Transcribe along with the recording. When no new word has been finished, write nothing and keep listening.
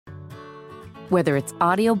Whether it's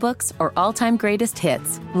audiobooks or all-time greatest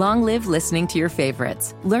hits, long live listening to your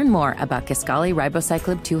favorites. Learn more about Kisqali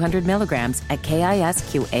Ribociclib 200 milligrams at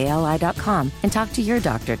KISQALI.com and talk to your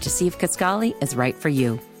doctor to see if Kisqali is right for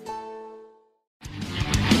you.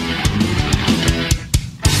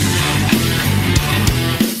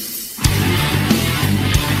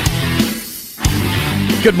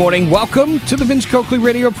 Good morning. Welcome to the Vince Coakley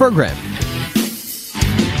radio program.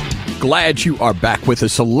 Glad you are back with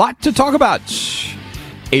us. A lot to talk about.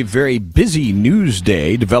 A very busy news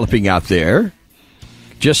day developing out there.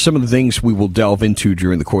 Just some of the things we will delve into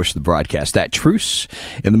during the course of the broadcast. That truce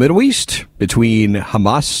in the Middle East between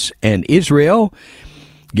Hamas and Israel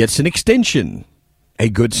gets an extension. A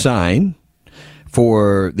good sign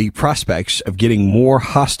for the prospects of getting more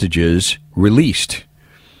hostages released.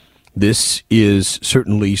 This is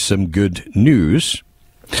certainly some good news.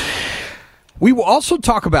 We will also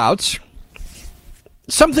talk about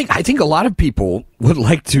something I think a lot of people would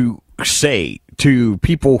like to say to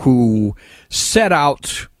people who set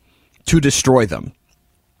out to destroy them.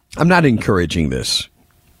 I'm not encouraging this,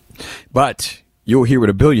 but you'll hear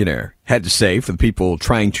what a billionaire had to say for the people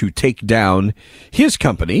trying to take down his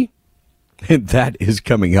company. And that is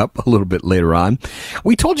coming up a little bit later on.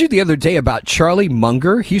 We told you the other day about Charlie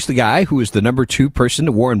Munger. He's the guy who is the number 2 person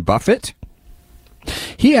to Warren Buffett.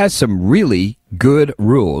 He has some really good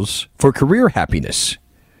rules for career happiness.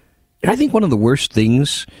 And I think one of the worst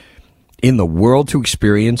things in the world to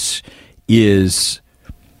experience is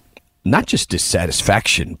not just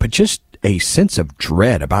dissatisfaction, but just a sense of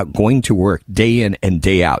dread about going to work day in and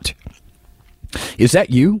day out. Is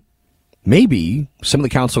that you? Maybe some of the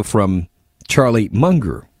counsel from Charlie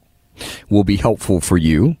Munger will be helpful for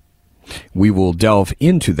you. We will delve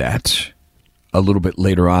into that a little bit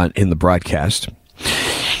later on in the broadcast.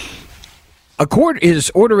 A court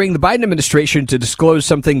is ordering the Biden administration to disclose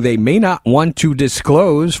something they may not want to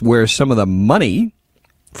disclose, where some of the money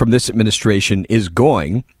from this administration is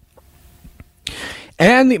going.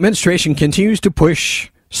 And the administration continues to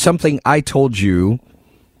push something I told you,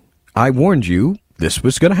 I warned you, this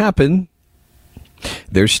was going to happen.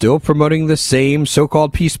 They're still promoting the same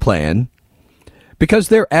so-called peace plan because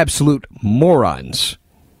they're absolute morons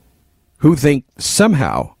who think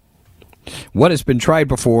somehow what has been tried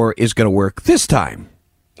before is going to work this time.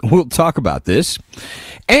 We'll talk about this.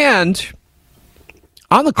 And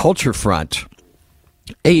on the culture front,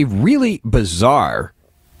 a really bizarre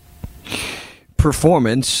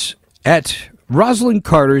performance at Rosalind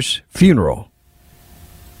Carter's funeral.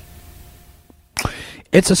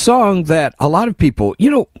 It's a song that a lot of people,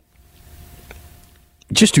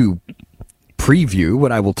 just to preview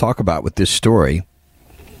what I will talk about with this story,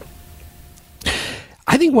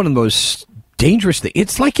 I think one of the most dangerous things,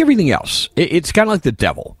 it's like everything else. It's kind of like the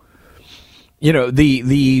devil. The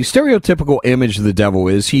stereotypical image of the devil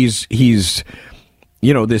is he's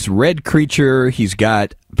this red creature. He's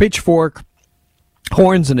got a pitchfork,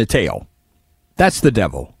 horns, and a tail. That's the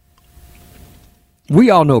devil. We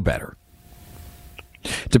all know better.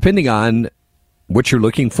 Depending on what you're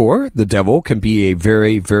looking for, the devil can be a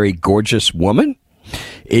very, very gorgeous woman.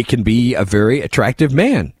 It can be a very attractive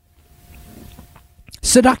man.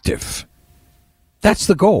 Seductive. That's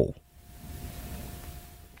the goal.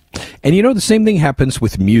 And the same thing happens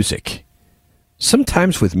with music.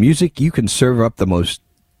 Sometimes with music, you can serve up the most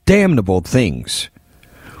damnable things.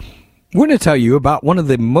 We're going to tell you about one of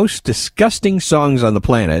the most disgusting songs on the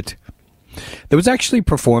planet that was actually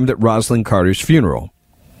performed at Rosalind Carter's funeral.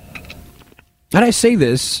 And I say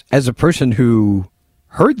this as a person who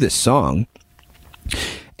heard this song,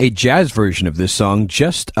 a jazz version of this song,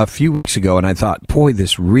 just a few weeks ago, and I thought, boy,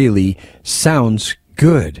 this really sounds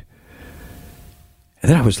good. And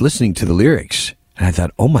then I was listening to the lyrics, and I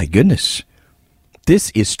thought, oh my goodness, this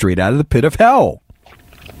is straight out of the pit of hell.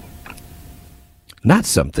 Not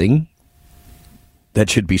something that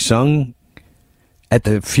should be sung at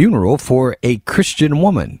the funeral for a Christian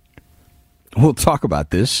woman. We'll talk about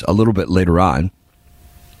this a little bit later on.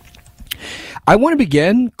 I want to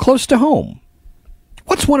begin close to home.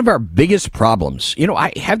 What's one of our biggest problems?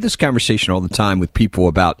 I have this conversation all the time with people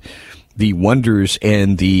about the wonders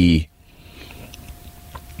and the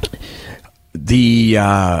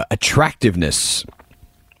attractiveness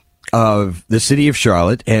of the city of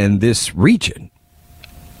Charlotte and this region.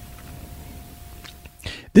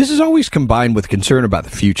 This is always combined with concern about the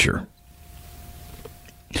future.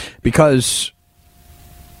 Because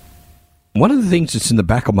one of the things that's in the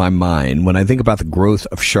back of my mind when I think about the growth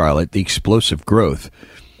of Charlotte, the explosive growth,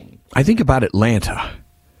 I think about Atlanta.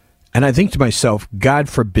 And I think to myself, God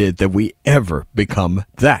forbid that we ever become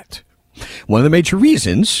that. One of the major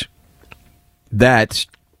reasons that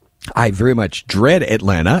I very much dread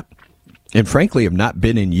Atlanta, and frankly have not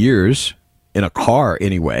been in years, in a car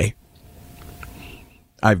anyway.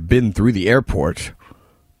 I've been through the airport,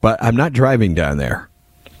 but I'm not driving down there.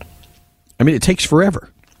 I mean, it takes forever.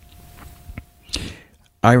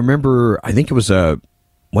 I remember, I think it was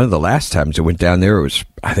one of the last times I went down there,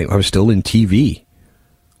 I think I was still in TV,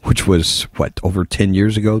 which was, over 10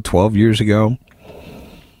 years ago, 12 years ago.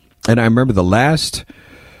 And I remember the last,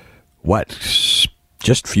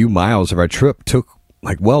 just few miles of our trip took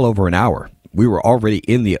well over an hour. We were already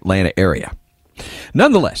in the Atlanta area.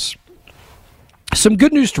 Nonetheless, some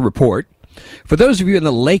good news to report. For those of you in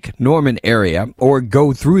the Lake Norman area or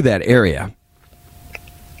go through that area,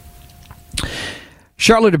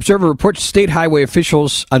 Charlotte Observer reports state highway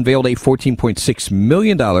officials unveiled a $14.6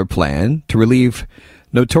 million plan to relieve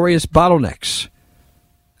notorious bottlenecks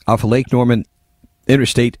off of Lake Norman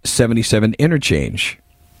Interstate 77 interchange.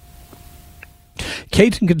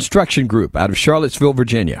 Caton Construction Group out of Charlottesville,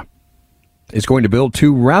 Virginia, is going to build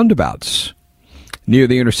 2 roundabouts near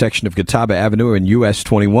the intersection of Catawba Avenue and US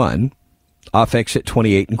 21 off exit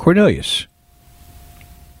 28 in Cornelius.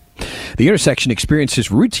 The intersection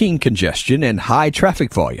experiences routine congestion and high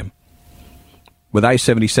traffic volume. With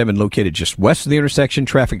I-77 located just west of the intersection,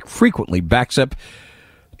 traffic frequently backs up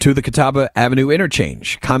to the Catawba Avenue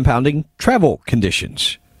interchange, compounding travel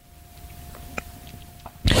conditions.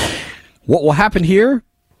 What will happen here?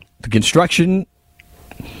 The construction,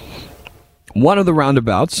 one of the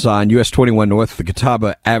roundabouts on US 21 north of the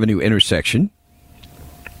Catawba Avenue intersection.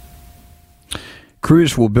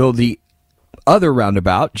 Crews will build the other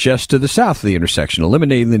roundabout just to the south of the intersection,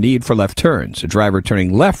 eliminating the need for left turns. A driver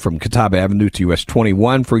turning left from Catawba Avenue to US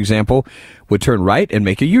 21, for example, would turn right and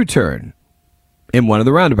make a U-turn in one of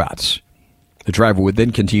the roundabouts. The driver would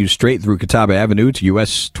then continue straight through Catawba Avenue to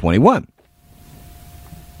US 21.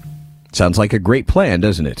 Sounds like a great plan,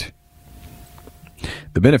 doesn't it?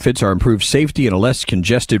 The benefits are improved safety and a less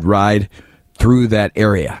congested ride through that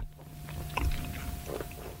area.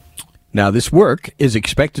 Now, this work is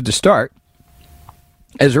expected to start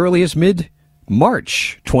as early as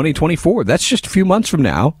mid-March 2024. That's just a few months from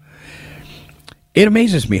now. It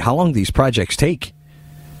amazes me how long these projects take.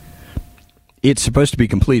 It's supposed to be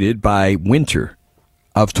completed by winter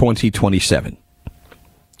of 2027.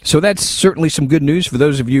 So that's certainly some good news for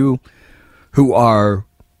those of you who are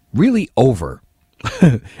really over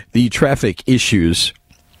the traffic issues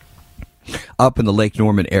up in the Lake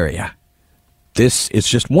Norman area. This is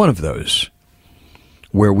just one of those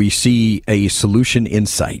where we see a solution in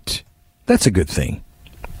sight. That's a good thing.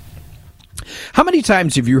 How many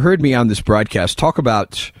times have you heard me on this broadcast talk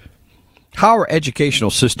about how our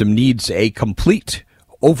educational system needs a complete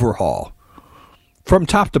overhaul from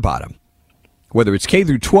top to bottom? Whether it's K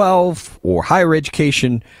through 12 or higher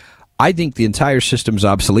education, I think the entire system's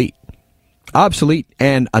obsolete. Obsolete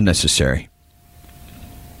and unnecessary.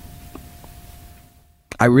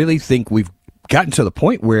 I really think we've gotten to the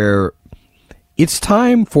point where it's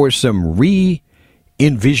time for some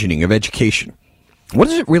re-envisioning of education. What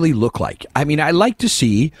does it really look like? I mean, I like to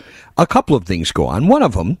see a couple of things go on. One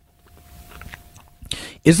of them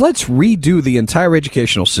is let's redo the entire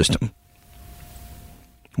educational system.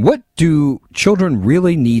 What do children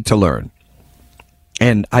really need to learn?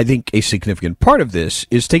 And I think a significant part of this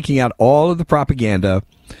is taking out all of the propaganda,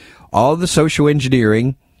 all of the social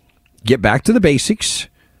engineering, get back to the basics,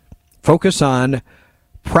 focus on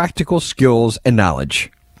practical skills and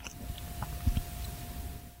knowledge.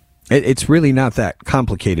 It's really not that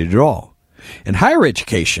complicated at all. In higher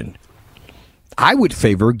education, I would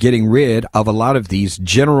favor getting rid of a lot of these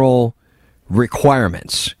general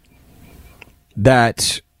requirements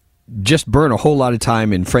that just burn a whole lot of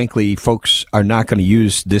time, and frankly, folks are not going to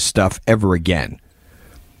use this stuff ever again.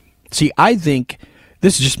 See, I think,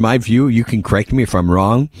 this is just my view, you can correct me if I'm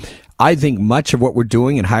wrong, I think much of what we're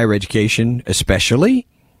doing in higher education, especially,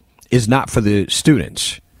 is not for the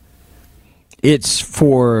students. It's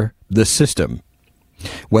for the system,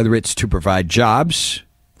 whether it's to provide jobs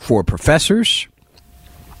for professors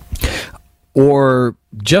or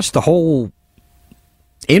just the whole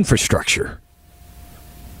infrastructure.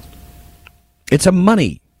 It's a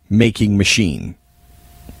money-making machine.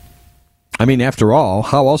 I mean, after all,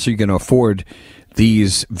 how else are you going to afford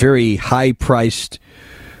these very high-priced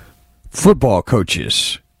football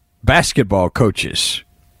coaches, basketball coaches?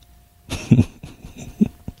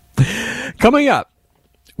 Coming up,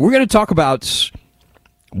 we're going to talk about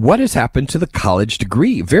what has happened to the college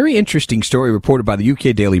degree. Very interesting story reported by the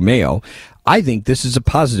UK Daily Mail. I think this is a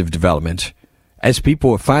positive development, as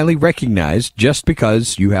people have finally recognized just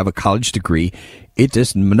because you have a college degree, it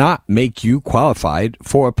does not make you qualified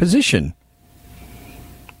for a position.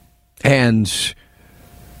 And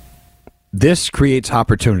this creates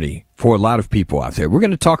opportunity for a lot of people out there. We're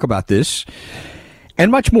going to talk about this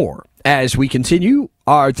and much more as we continue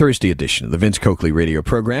our Thursday edition of the Vince Coakley radio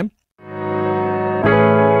program.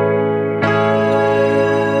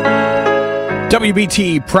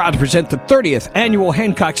 WBT proud to present the 30th annual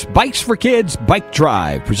Hancock's Bikes for Kids Bike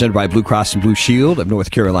Drive, presented by Blue Cross and Blue Shield of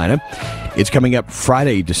North Carolina. It's coming up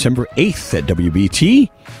Friday, December 8th at WBT.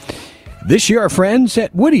 This year, our friends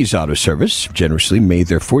at Woody's Auto Service generously made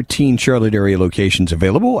their 14 Charlotte area locations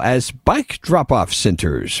available as bike drop-off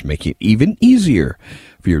centers, making it even easier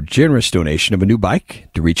for your generous donation of a new bike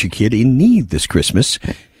to reach a kid in need this Christmas.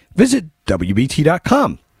 Visit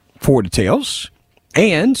WBT.com for details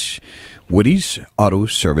and Woody's Auto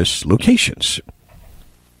Service locations.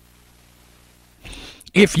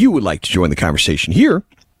 If you would like to join the conversation here,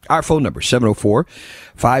 our phone number,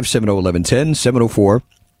 704-570-1110,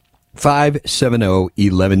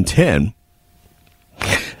 704-570-1110.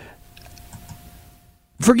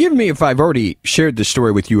 Forgive me if I've already shared this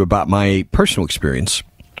story with you about my personal experience.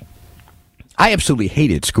 I absolutely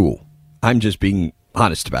hated school. I'm just being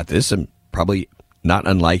honest about this. I'm probably not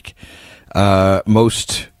unlike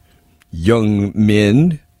most young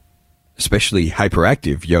men, especially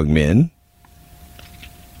hyperactive young men.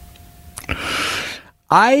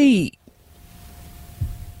 I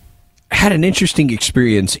had an interesting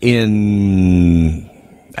experience in,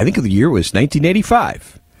 I think the year was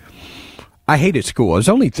 1985. I hated school. I was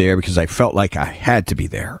only there because I felt like I had to be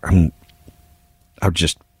there. I'll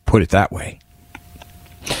just put it that way.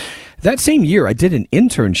 That same year, I did an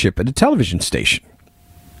internship at a television station.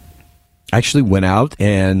 I actually went out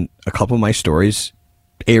and a couple of my stories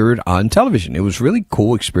aired on television. It was a really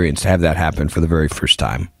cool experience to have that happen for the very first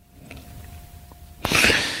time.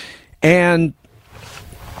 And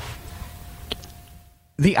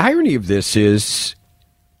the irony of this is,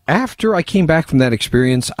 after I came back from that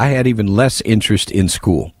experience, I had even less interest in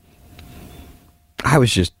school. I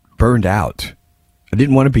was just burned out. I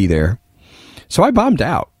didn't want to be there. So I bombed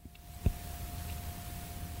out.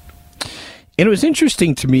 And it was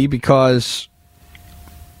interesting to me because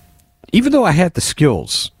even though I had the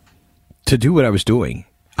skills to do what I was doing,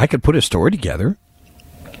 I could put a story together.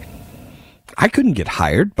 I couldn't get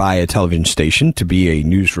hired by a television station to be a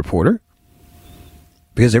news reporter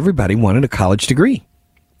because everybody wanted a college degree.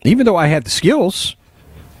 Even though I had the skills,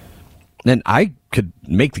 and I could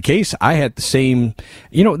make the case I had the same,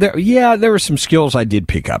 there were some skills I did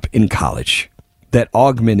pick up in college that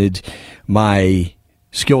augmented my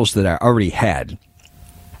skills that I already had.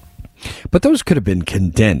 But those could have been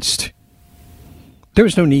condensed. There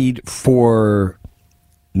was no need for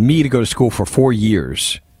me to go to school for 4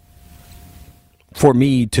 years for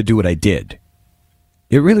me to do what I did.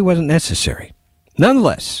 It really wasn't necessary.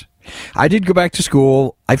 Nonetheless, I did go back to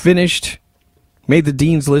school. I finished, made the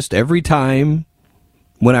dean's list every time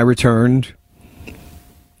when I returned,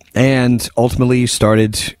 and ultimately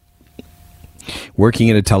started working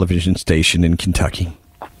at a television station in Kentucky.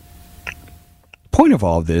 Point of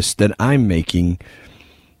all this that I'm making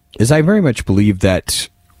is I very much believe that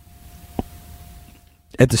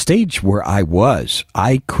at the stage where I was,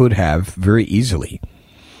 I could have very easily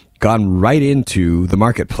gone right into the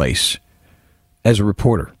marketplace as a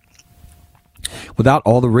reporter without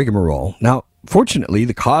all the rigmarole. Now, fortunately,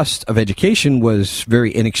 the cost of education was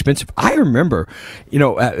very inexpensive. I remember,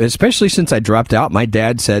 especially since I dropped out, my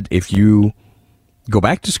dad said, if you go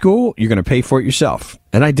back to school, you're going to pay for it yourself.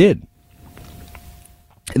 And I did.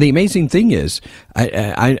 The amazing thing is,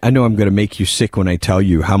 I know I'm going to make you sick when I tell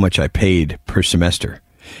you how much I paid per semester.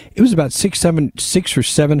 It was about $600 or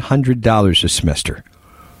 $700 a semester.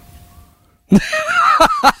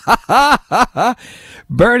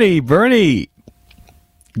 Bernie,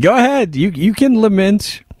 go ahead. You can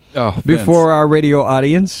lament before our radio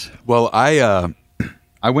audience. Well, I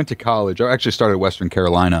went to college. I actually started at Western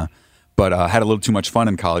Carolina, but had a little too much fun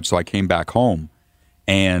in college, so I came back home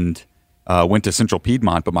and went to Central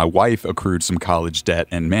Piedmont, but my wife accrued some college debt.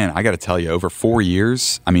 And man, I got to tell you, over 4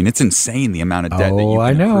 years, I mean, it's insane the amount of debt that you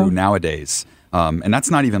can accrue nowadays. And that's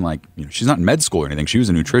not even like, she's not in med school or anything. She was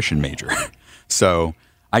a nutrition major. So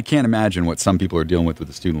I can't imagine what some people are dealing with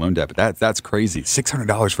the student loan debt, but that's crazy.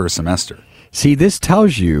 $600 for a semester. See, this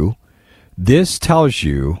tells you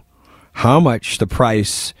how much the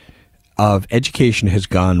price of education has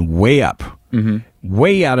gone way up. Mm-hmm.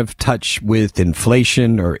 Way out of touch with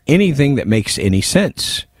inflation or anything that makes any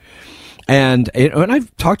sense. And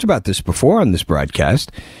I've talked about this before on this broadcast.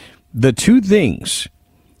 The two things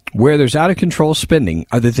where there's out of control spending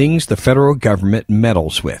are the things the federal government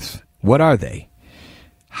meddles with. What are they?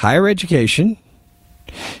 Higher education,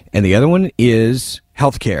 and the other one is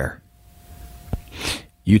healthcare.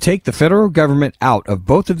 You take the federal government out of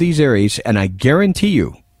both of these areas, and I guarantee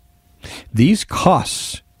you, these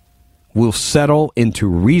costs will settle into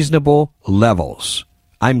reasonable levels.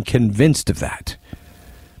 I'm convinced of that.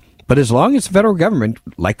 But as long as the federal government,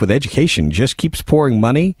 like with education, just keeps pouring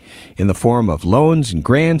money in the form of loans and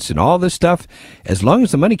grants and all this stuff, as long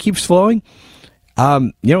as the money keeps flowing,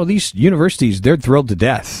 these universities, they're thrilled to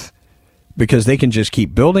death because they can just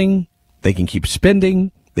keep building, they can keep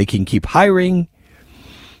spending, they can keep hiring,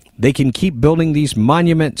 they can keep building these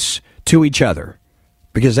monuments to each other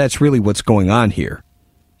because that's really what's going on here.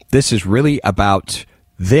 This is really about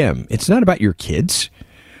them. It's not about your kids.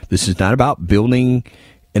 This is not about building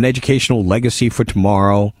an educational legacy for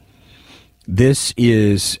tomorrow. This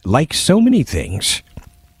is, like so many things,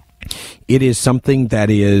 it is something that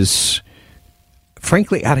is,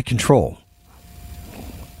 frankly, out of control.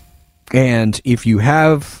 And if you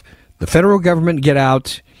have the federal government get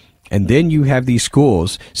out, and then you have these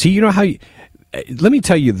schools, let me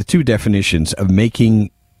tell you the two definitions of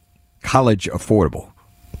making college affordable.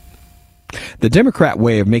 The Democrat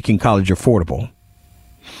way of making college affordable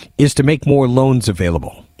is to make more loans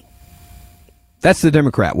available. That's the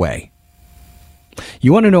Democrat way.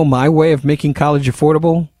 You want to know my way of making college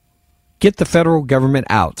affordable? Get the federal government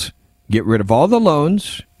out. Get rid of all the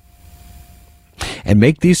loans and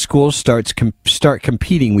make these schools start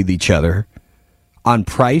competing with each other on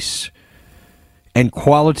price and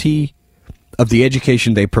quality of the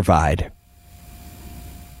education they provide.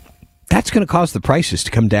 That's going to cause the prices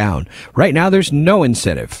to come down. Right now, there's no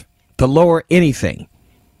incentive to lower anything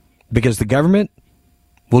because the government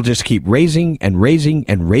will just keep raising and raising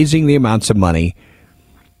and raising the amounts of money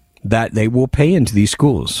that they will pay into these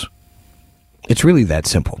schools. It's really that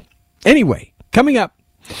simple. Anyway, coming up,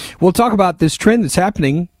 we'll talk about this trend that's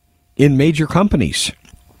happening in major companies.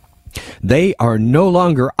 They are no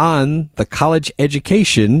longer on the college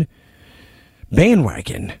education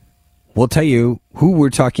bandwagon. We'll tell you who we're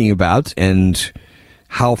talking about and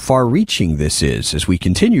how far-reaching this is as we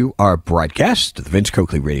continue our broadcast of the Vince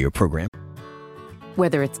Coakley radio program.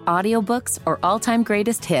 Whether it's audiobooks or all-time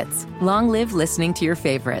greatest hits, long live listening to your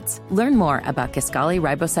favorites. Learn more about Kisqali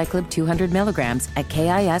Ribociclib 200 milligrams at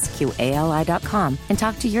KISQALI.com and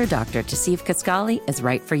talk to your doctor to see if Kisqali is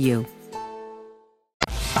right for you.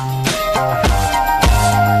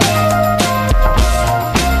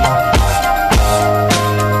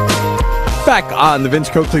 Back on the Vince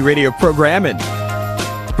Coakley radio program, and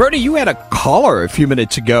Bernie, you had a caller a few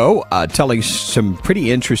minutes ago telling some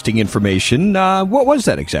pretty interesting information. What was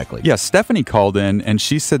that exactly? Yeah, Stephanie called in, and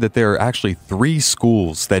she said that there are actually 3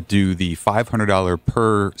 schools that do the $500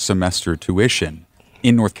 per semester tuition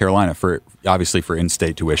in North Carolina, obviously for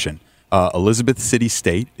in-state tuition. Elizabeth City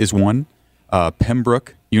State is one,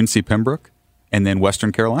 Pembroke, UNC Pembroke, and then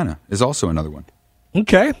Western Carolina is also another one.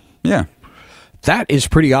 Okay. Yeah. That is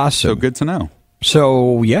pretty awesome. So good to know.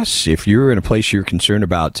 So, yes, if you're in a place you're concerned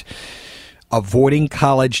about avoiding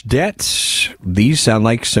college debts, these sound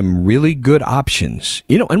like some really good options.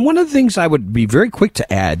 And one of the things I would be very quick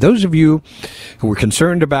to add, those of you who were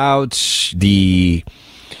concerned about the,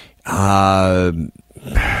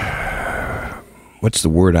 what's the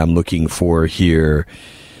word I'm looking for here?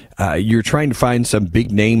 You're trying to find some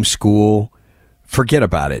big name school, forget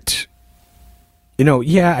about it.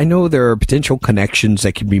 I know there are potential connections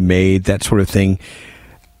that can be made, that sort of thing.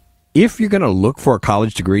 If you're going to look for a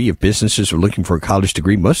college degree, if businesses are looking for a college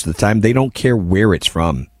degree, most of the time they don't care where it's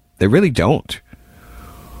from. They really don't.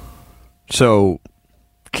 So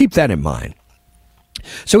keep that in mind.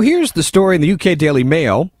 So here's the story in the UK Daily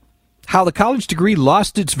Mail, how the college degree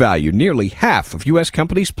lost its value. Nearly half of U.S.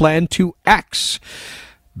 companies plan to axe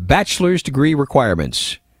bachelor's degree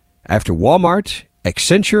requirements after Walmart,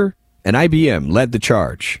 Accenture, and IBM led the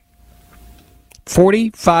charge.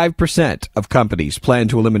 45% of companies plan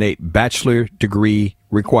to eliminate bachelor degree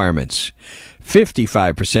requirements.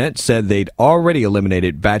 55% said they'd already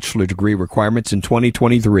eliminated bachelor degree requirements in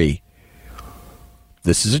 2023.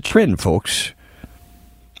 This is a trend, folks.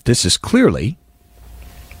 This is clearly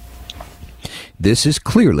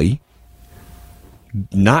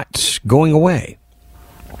not going away.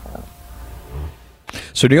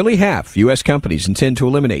 So nearly half U.S. companies intend to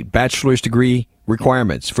eliminate bachelor's degree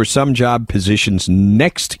requirements for some job positions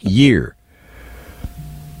next year.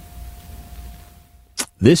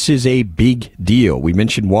 This is a big deal. We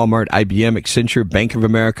mentioned Walmart, IBM, Accenture, Bank of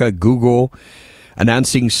America, Google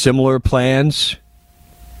announcing similar plans.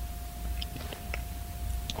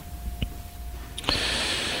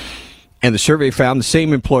 And the survey found the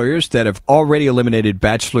same employers that have already eliminated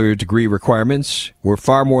bachelor degree requirements were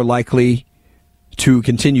far more likely to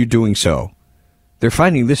continue doing so. They're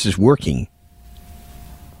finding this is working.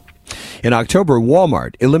 In October,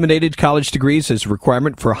 Walmart eliminated college degrees as a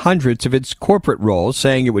requirement for hundreds of its corporate roles,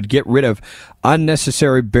 saying it would get rid of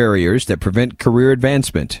unnecessary barriers that prevent career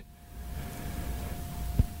advancement.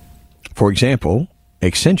 For example,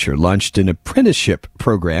 Accenture launched an apprenticeship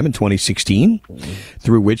program in 2016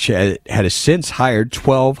 through which it had since hired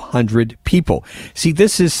 1,200 people. See,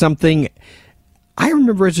 this is something I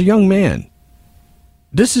remember as a young man.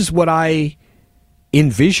 This is what I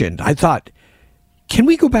envisioned. I thought, can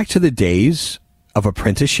we go back to the days of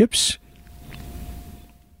apprenticeships?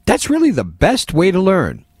 That's really the best way to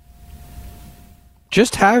learn.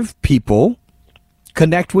 Just have people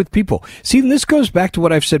connect with people. See, and this goes back to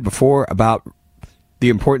what I've said before about the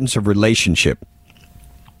importance of relationship.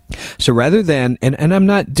 So rather than, and I'm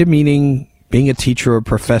not demeaning being a teacher or a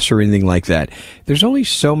professor or anything like that, there's only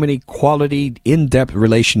so many quality, in-depth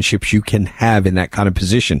relationships you can have in that kind of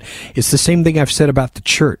position. It's the same thing I've said about the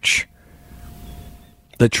church.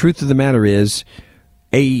 The truth of the matter is,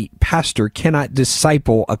 a pastor cannot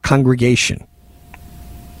disciple a congregation.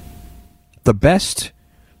 The best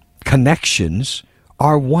connections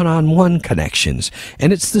are one-on-one connections.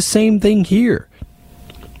 And it's the same thing here.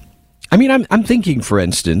 I mean, I'm thinking, for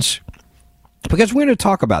instance, because we're going to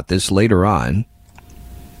talk about this later on,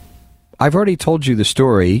 I've already told you the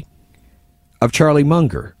story of Charlie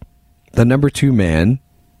Munger, the number 2 man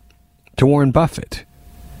to Warren Buffett.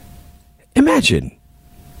 Imagine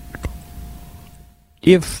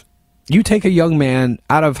if you take a young man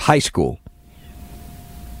out of high school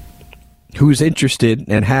who's interested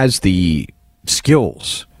and has the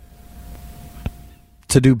skills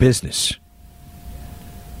to do business.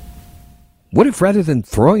 What if rather than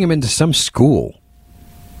throwing him into some school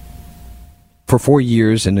for 4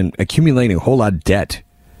 years and then accumulating a whole lot of debt,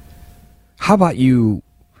 how about you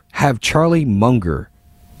have Charlie Munger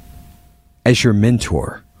as your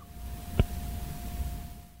mentor?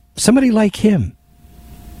 Somebody like him.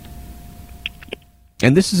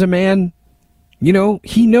 And this is a man, you know,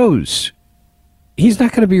 he knows he's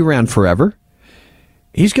not going to be around forever.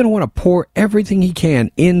 He's going to want to pour everything he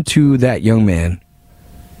can into that young man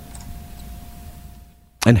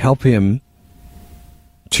and help him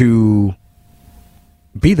to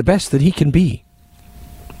be the best that he can be.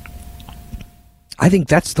 I think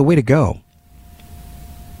that's the way to go.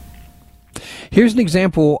 Here's an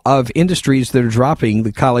example of industries that are dropping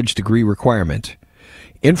the college degree requirement.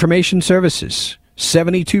 Information services,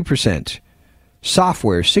 72%.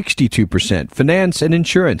 Software, 62%. Finance and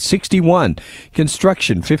insurance, 61%.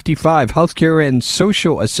 Construction, 55%. Healthcare and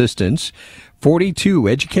social assistance, 42%.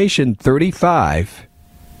 Education, 35%.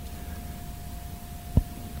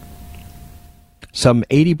 Some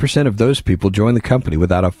 80% of those people join the company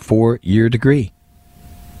without a 4-year degree.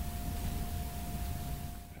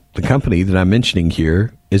 The company that I'm mentioning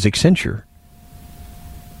here is Accenture.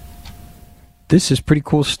 This is pretty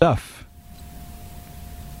cool stuff.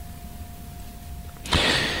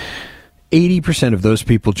 80% of those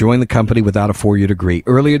people join the company without a 4-year degree.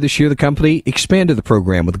 Earlier this year, the company expanded the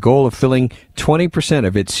program with the goal of filling 20%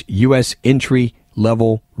 of its U.S.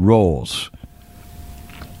 entry-level roles.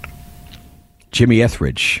 Jimmy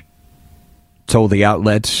Etheridge told the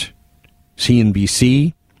outlet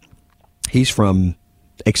CNBC, he's from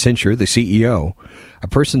Accenture, the CEO, a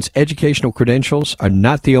person's educational credentials are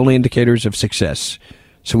not the only indicators of success.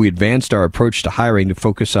 So we advanced our approach to hiring to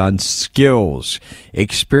focus on skills,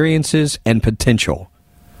 experiences, and potential.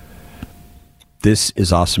 This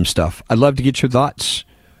is awesome stuff. I'd love to get your thoughts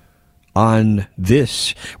on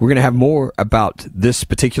this. We're going to have more about this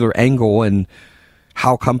particular angle and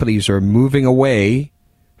how companies are moving away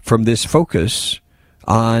from this focus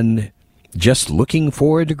on just looking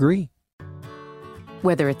for a degree.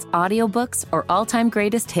 Whether it's audiobooks or all-time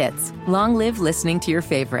greatest hits, long live listening to your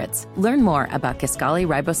favorites. Learn more about Kisqali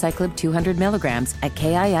Ribociclib 200 milligrams at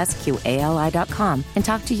KISQALI.com and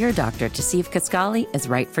talk to your doctor to see if Kisqali is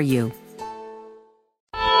right for you.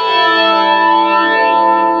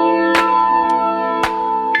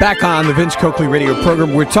 Back on the Vince Coakley radio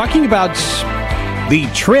program, we're talking about the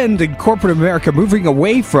trend in corporate America moving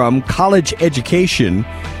away from college education,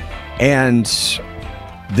 and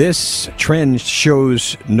this trend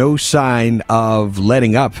shows no sign of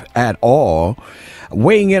letting up at all.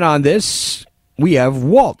 Weighing in on this, we have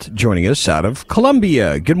Walt joining us out of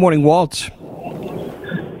Columbia. Good morning, Walt. Hey,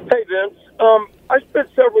 Vince. I spent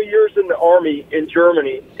several years in the Army in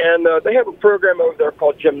Germany, and they have a program over there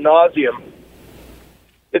called Gymnasium.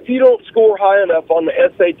 If you don't score high enough on the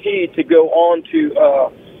SAT to go on to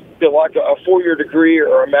like a 4-year degree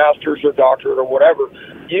or a master's or doctorate or whatever,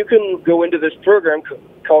 you can go into this program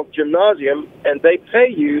called Gymnasium, and they pay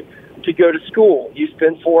you to go to school. You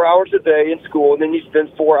spend 4 hours a day in school, and then you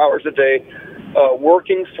spend 4 hours a day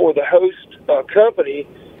working for the host company,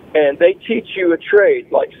 and they teach you a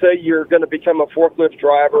trade. Like, say you're going to become a forklift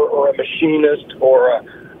driver or a machinist or a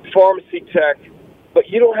pharmacy tech, but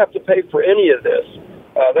you don't have to pay for any of this.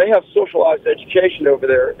 They have socialized education over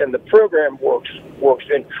there, and the program works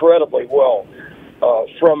incredibly well.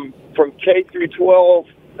 From K through 12,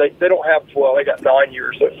 they don't have 12. They got 9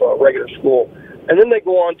 years of regular school. And then they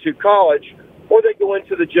go on to college, or they go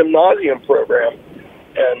into the gymnasium program.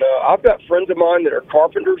 And I've got friends of mine that are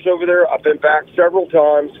carpenters over there. I've been back several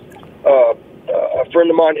times. A friend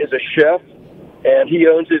of mine is a chef, and he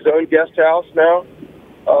owns his own guest house now.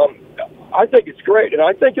 I think it's great, and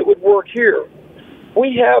I think it would work here.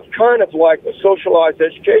 We have kind of like a socialized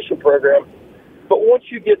education program, but once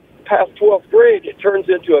you get past 12th grade, it turns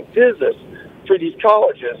into a business for these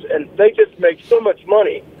colleges, and they just make so much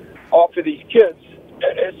money off of these kids.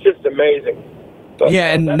 It's just amazing. But,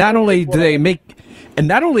 yeah, and not only are they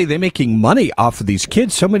making money off of these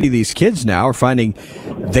kids, so many of these kids now are finding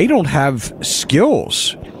they don't have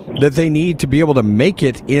skills that they need to be able to make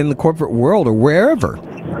it in the corporate world or wherever.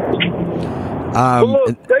 Look,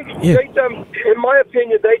 in my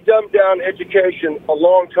opinion, they dumbed down education a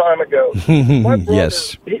long time ago.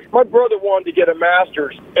 Yes. My brother wanted to get a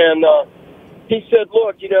master's, and he said,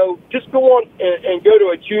 look, just go on and go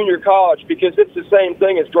to a junior college because it's the same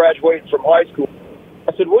thing as graduating from high school.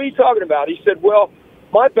 I said, what are you talking about? He said, well,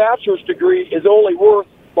 my bachelor's degree is only worth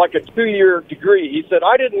like a 2-year degree. He said,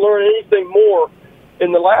 I didn't learn anything more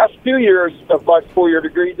in the last 2 years of my 4-year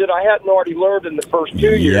degree that I hadn't already learned in the first 2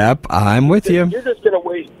 years. Yep, I'm with you. You're just going to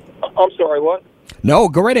waste. I'm sorry, what? No,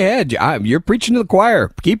 go right ahead. You're preaching to the choir.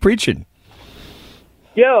 Keep preaching.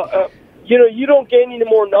 Yeah, you don't gain any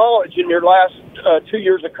more knowledge in your last 2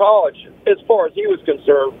 years of college, as far as he was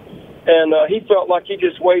concerned. And he felt like he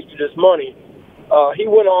just wasted his money. He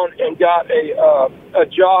went on and got a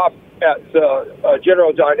job at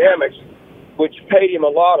General Dynamics, which paid him a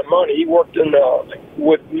lot of money. He worked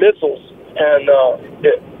with missiles, and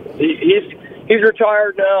he's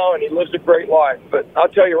retired now, and he lives a great life. But I'll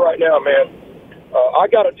tell you right now, man, I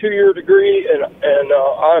got a 2-year degree, and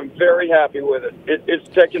I'm very happy with it. It's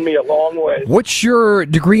taken me a long way. What's your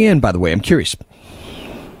degree in, by the way? I'm curious.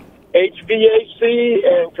 HVAC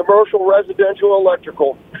and commercial residential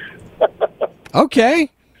electrical. Okay.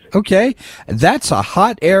 That's a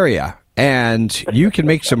hot area, and you can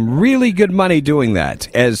make some really good money doing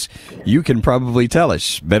that, as you can probably tell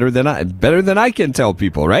us better than I can tell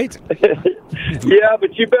people, right? Yeah,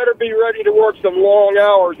 but you better be ready to work some long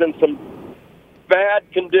hours and some bad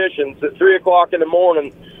conditions at 3 o'clock in the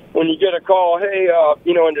morning when you get a call, hey,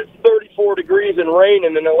 and it's 34 degrees and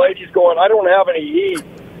raining, and the lady's going, I don't have any heat.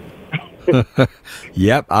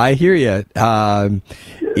 Yep, I hear you.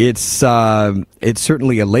 It's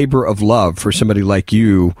certainly a labor of love for somebody like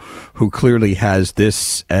you who clearly has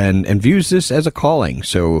this and views this as a calling.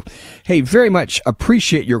 So, hey, very much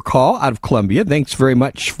appreciate your call out of Columbia. Thanks very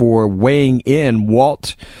much for weighing in,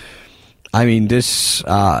 Walt. I mean,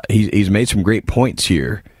 he's made some great points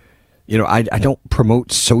here. I don't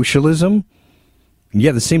promote socialism. Yeah,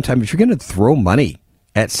 at the same time, if you're going to throw money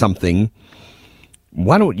at something,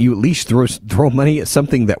 why don't you at least throw money at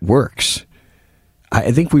something that works?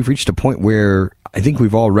 I think we've reached a point where I think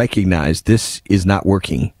we've all recognized this is not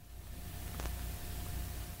working.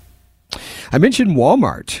 I mentioned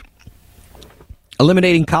Walmart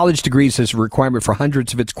eliminating college degrees as a requirement for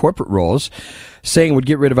hundreds of its corporate roles, saying it would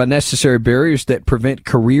get rid of unnecessary barriers that prevent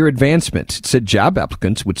career advancement. It said job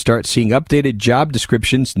applicants would start seeing updated job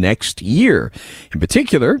descriptions next year. In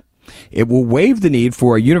particular, it will waive the need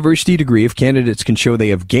for a university degree if candidates can show they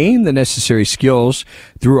have gained the necessary skills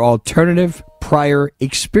through alternative prior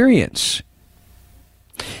experience.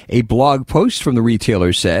 A blog post from the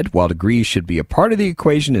retailer said, while degrees should be a part of the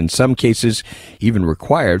equation, in some cases even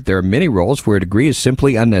required, there are many roles where a degree is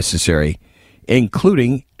simply unnecessary,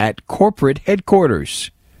 including at corporate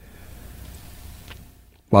headquarters.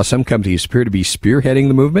 While some companies appear to be spearheading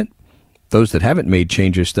the movement, those that haven't made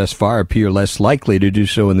changes thus far appear less likely to do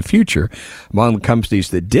so in the future. Among the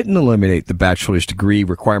companies that didn't eliminate the bachelor's degree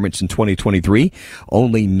requirements in 2023,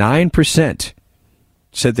 only 9%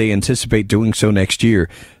 said they anticipate doing so next year.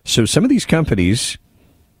 So some of these companies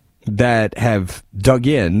that have dug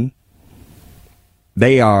in,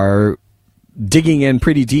 they are digging in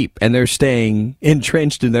pretty deep, and they're staying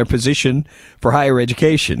entrenched in their position for higher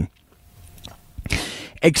education.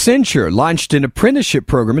 Accenture launched an apprenticeship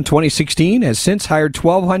program in 2016, has since hired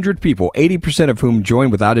 1,200 people, 80% of whom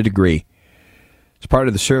joined without a degree. As part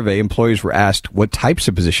of the survey, employees were asked what types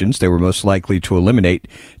of positions they were most likely to eliminate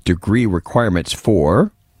degree requirements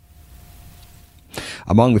for.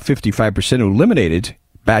 Among the 55% who eliminated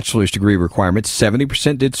bachelor's degree requirements,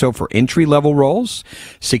 70% did so for entry-level roles,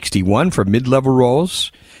 61% for mid-level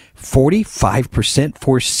roles, 45%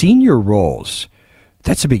 for senior roles.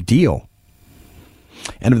 That's a big deal.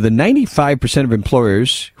 And of the 95% of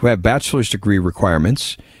employers who have bachelor's degree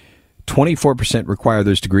requirements, 24% require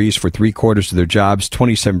those degrees for 3/4 of their jobs,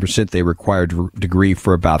 27% they require a degree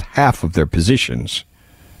for about half of their positions.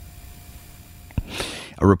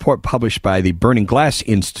 A report published by the Burning Glass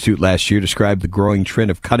Institute last year described the growing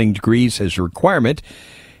trend of cutting degrees as a requirement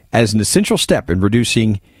as an essential step in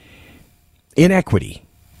reducing inequity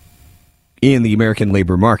in the American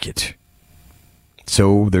labor market.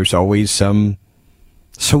 So there's always some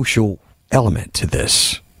social element to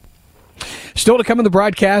this. Still to come in the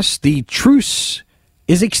broadcast, the truce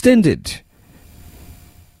is extended.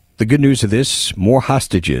 The good news of this, more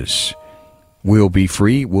hostages will be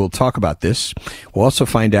free. We'll talk about this. We'll also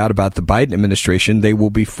find out about the Biden administration. They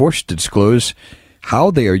will be forced to disclose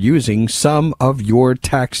how they are using some of your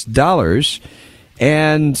tax dollars.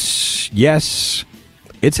 And yes,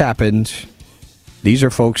 it's happened. These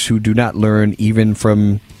are folks who do not learn even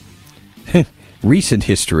from recent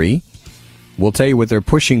history. We'll tell you what they're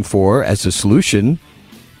pushing for as a solution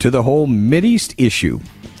to the whole Mideast issue.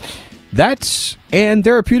 That's and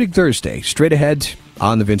Therapeutic Thursday, straight ahead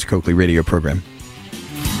on the Vince Coakley radio program.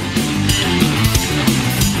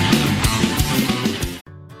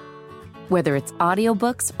 Whether it's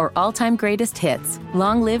audiobooks or all-time greatest hits,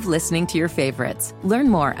 long live listening to your favorites. Learn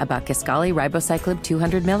more about Kisqali Ribociclib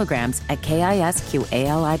 200 milligrams at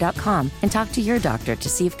KISQALI.com and talk to your doctor to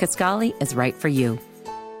see if Kisqali is right for you.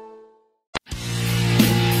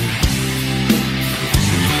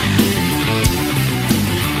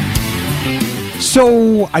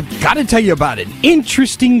 So I've got to tell you about an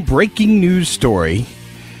interesting breaking news story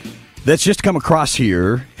that's just come across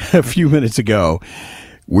here a few minutes ago.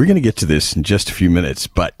 We're going to get to this in just a few minutes,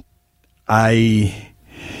 but let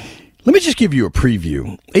me just give you a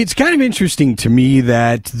preview. It's kind of interesting to me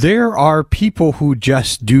that there are people who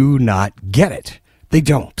just do not get it. They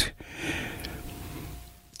don't.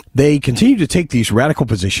 They continue to take these radical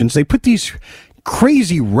positions. They put these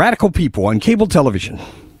crazy radical people on cable television.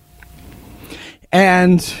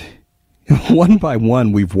 And one by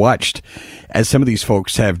one, we've watched as some of these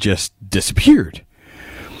folks have just disappeared.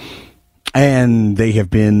 And they have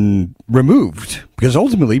been removed because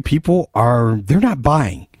ultimately they're not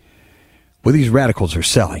buying what these radicals are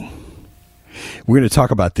selling. We're going to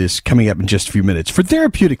talk about this coming up in just a few minutes. For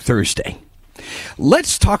Therapeutic Thursday,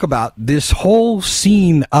 let's talk about this whole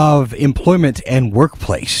scene of employment and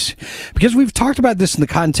workplace, because we've talked about this in the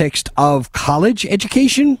context of college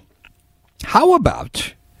education. How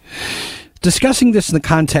about discussing this in the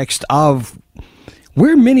context of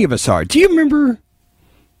where many of us are? Do you remember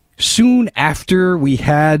soon after we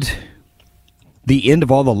had the end of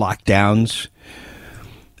all the lockdowns,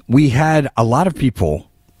 we had a lot of people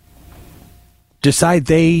decide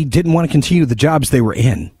they didn't want to continue the jobs they were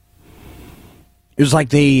in. It was like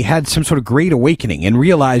they had some sort of great awakening and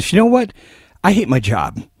realized, you know what? I hate my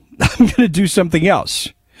job. I'm going to do something else.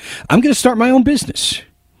 I'm going to start my own business.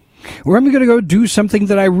 Or I'm going to go do something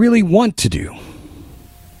that I really want to do.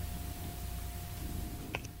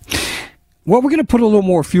 Well, we're going to put a little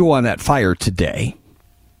more fuel on that fire today.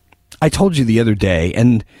 I told you the other day,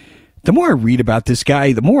 and the more I read about this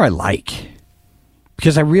guy, the more I like.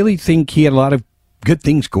 Because I really think he had a lot of good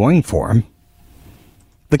things going for him.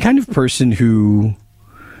 The kind of person who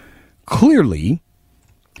clearly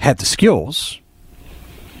had the skills,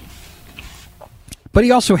 but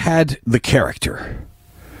he also had the character.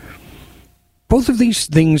 Both of these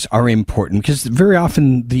things are important because very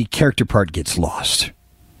often the character part gets lost.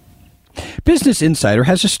 Business Insider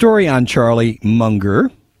has a story on Charlie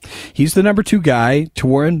Munger. He's the number 2 guy to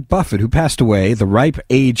Warren Buffett, who passed away at the ripe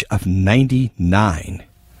age of 99.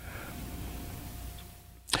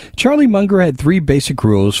 Charlie Munger had 3 basic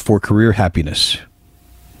rules for career happiness.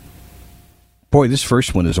 Boy, this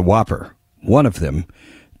first one is a whopper. One of them,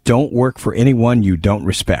 don't work for anyone you don't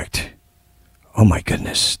respect. Oh my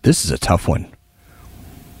goodness, this is a tough one.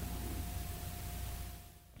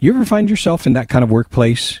 You ever find yourself in that kind of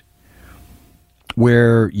workplace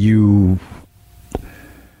where you...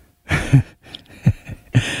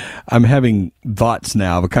 I'm having thoughts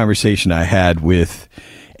now of a conversation I had with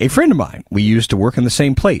a friend of mine. We used to work in the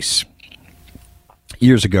same place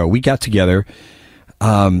years ago. We got together,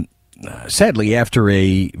 sadly, after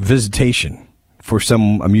a visitation for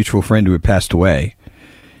a mutual friend who had passed away.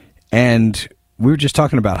 And we were just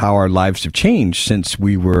talking about how our lives have changed since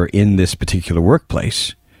we were in this particular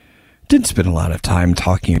workplace. Didn't spend a lot of time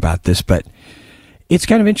talking about this, but it's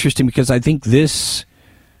kind of interesting because I think this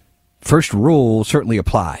first rule certainly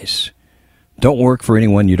applies. Don't work for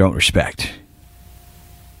anyone you don't respect.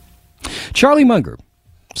 Charlie Munger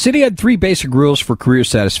said he had 3 basic rules for career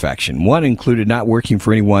satisfaction. One included not working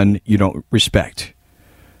for anyone you don't respect.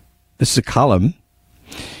 This is a column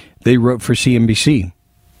they wrote for CNBC.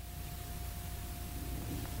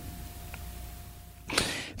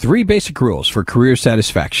 3 basic rules for career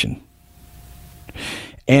satisfaction.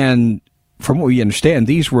 And from what we understand,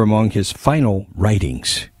 these were among his final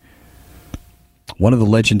writings. One of the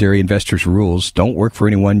legendary investor's rules: don't work for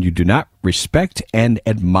anyone you do not respect and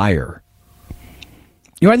admire.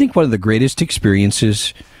 You know, I think one of the greatest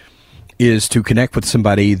experiences is to connect with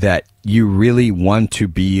somebody that you really want to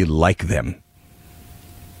be like them.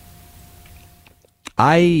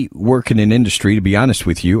 I work in an industry, to be honest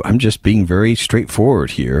with you, I'm just being very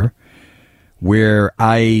straightforward here, where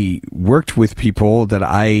I worked with people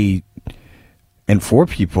and for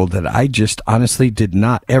people that I just honestly did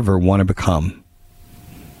not ever want to become.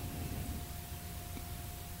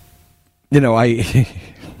 You know, I'm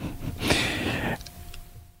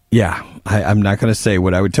not going to say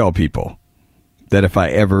what I would tell people, that if I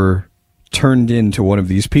ever turned into one of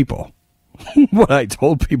these people, what I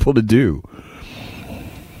told people to do.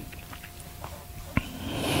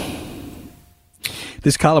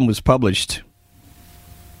 This column was published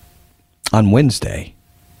on Wednesday.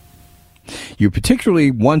 You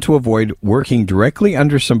particularly want to avoid working directly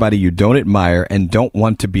under somebody you don't admire and don't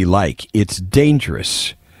want to be like. It's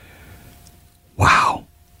dangerous. Wow.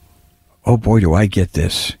 Oh boy, do I get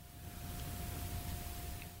this.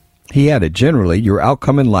 He added, generally, your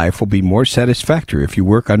outcome in life will be more satisfactory if you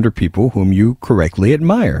work under people whom you correctly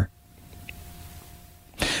admire.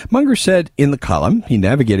 Munger said in the column he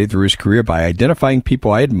navigated through his career by identifying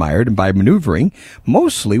people I admired and by maneuvering,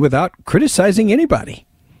 mostly without criticizing anybody,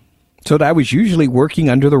 so that I was usually working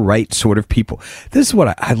under the right sort of people. This is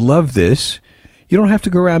what I love this. You don't have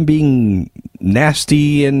to go around being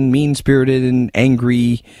nasty and mean-spirited and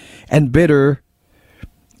angry and bitter.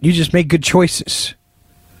 You just make good choices.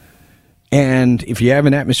 And if you have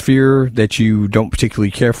an atmosphere that you don't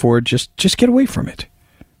particularly care for, just get away from it.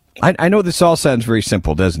 I know this all sounds very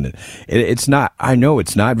simple, doesn't it? It's not. I know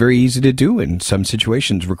it's not very easy to do, and some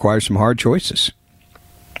situations require some hard choices.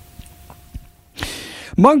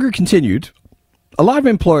 Munger continued, a lot of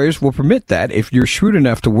employers will permit that if you're shrewd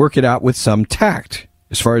enough to work it out with some tact,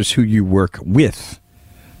 as far as who you work with.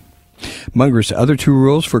 Munger's other 2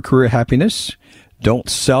 rules for career happiness: don't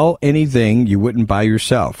sell anything you wouldn't buy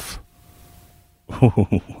yourself.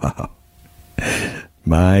 Wow.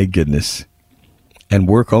 My goodness. And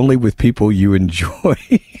work only with people you enjoy.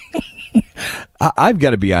 I've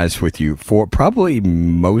got to be honest with you. For probably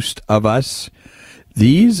most of us,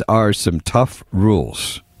 these are some tough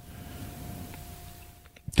rules.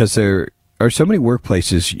 Because there are so many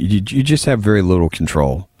workplaces, you just have very little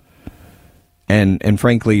control. And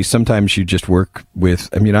frankly, sometimes you just work with,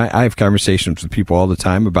 I have conversations with people all the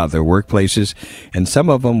time about their workplaces, and some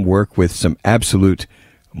of them work with some absolute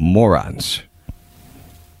morons.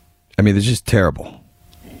 They're just terrible.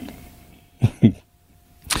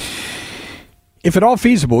 If at all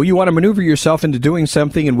feasible, you want to maneuver yourself into doing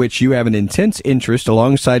something in which you have an intense interest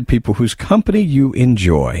alongside people whose company you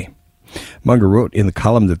enjoy. Munger wrote in the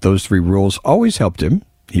column that those 3 rules always helped him.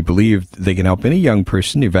 He believed they can help any young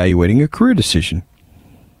person evaluating a career decision.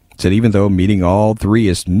 He said even though meeting all 3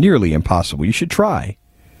 is nearly impossible, you should try.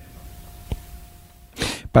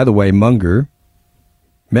 By the way, Munger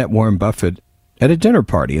met Warren Buffett at a dinner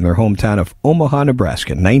party in their hometown of Omaha,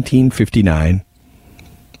 Nebraska, 1959,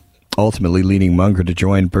 ultimately leading Munger to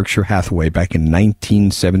join Berkshire Hathaway back in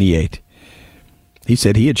 1978. He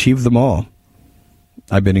said he achieved them all.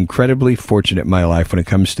 I've been incredibly fortunate in my life when it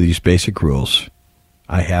comes to these basic rules.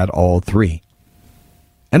 I had all 3.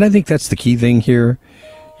 And I think that's the key thing here.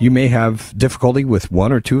 You may have difficulty with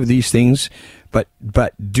 1 or 2 of these things, but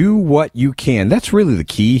do what you can. That's really the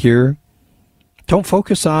key here. Don't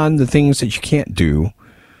focus on the things that you can't do.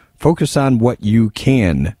 Focus on what you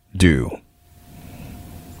can do.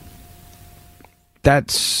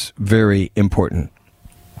 That's very important.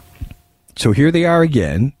 So here they are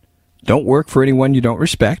again. Don't work for anyone you don't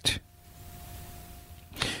respect.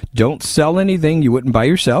 Don't sell anything you wouldn't buy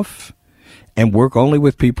yourself. And work only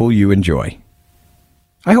with people you enjoy.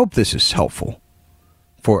 I hope this is helpful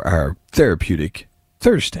for our Therapeutic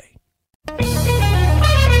Thursday.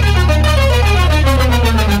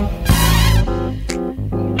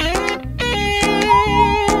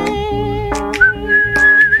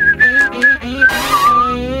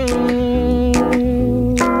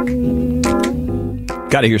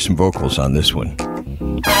 Got to hear some vocals on this one.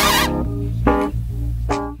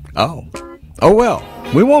 Oh, well,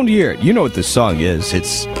 we won't hear it. You know what this song is.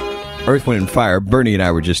 It's Earth, Wind, and Fire. Bernie and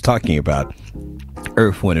I were just talking about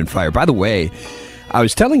Earth, Wind, and Fire. By the way, I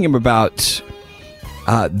was telling him about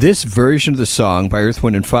this version of the song by Earth,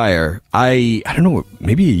 Wind, and Fire. I don't know,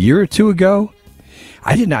 maybe a year or two ago.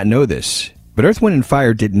 I did not know this, but Earth, Wind, and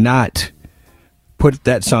Fire did not put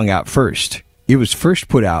that song out first. It was first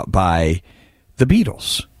put out by the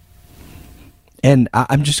Beatles. And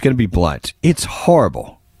I'm just going to be blunt. It's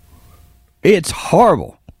horrible. It's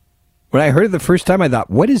horrible. When I heard it the first time, I thought,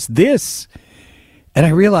 what is this? And I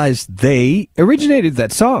realized they originated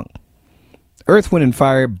that song. Earth, Wind, and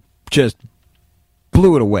Fire just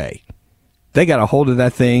blew it away. They got a hold of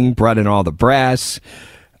that thing, brought in all the brass.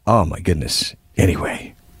 Oh, my goodness.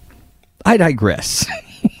 Anyway, I digress.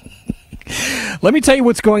 Let me tell you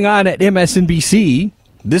what's going on at MSNBC.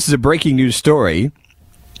 This is a breaking news story.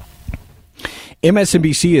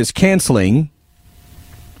 MSNBC is canceling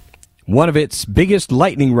one of its biggest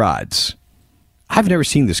lightning rods. I've never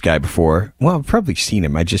seen this guy before. Well, I've probably seen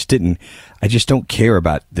him. I just don't care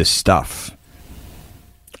about this stuff.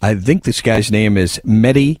 I think this guy's name is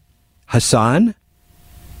Mehdi Hassan.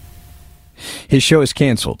 His show is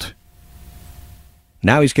canceled.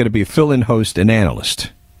 Now he's going to be a fill-in host and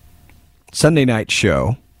analyst. Sunday night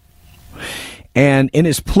show. And in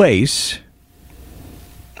his place,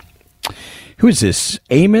 who is this?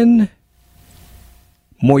 Ayman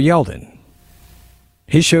Mohyeldin.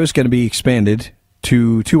 His show is going to be expanded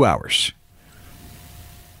to 2 hours.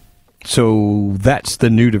 So that's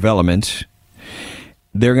the new development.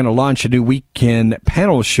 They're going to launch a new weekend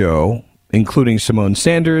panel show, including Simone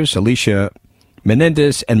Sanders, Alicia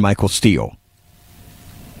Menendez, and Michael Steele.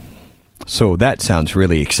 So that sounds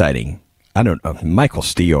really exciting. I don't know. Michael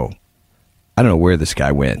Steele, I don't know where this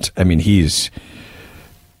guy went. I mean, he's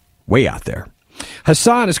way out there.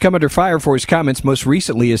 Hassan has come under fire for his comments, most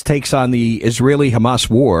recently his takes on the Israeli-Hamas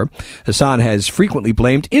war. Hassan has frequently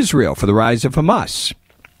blamed Israel for the rise of Hamas.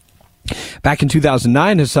 Back in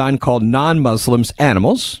 2009, Hassan called non-Muslims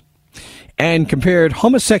animals and compared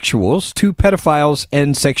homosexuals to pedophiles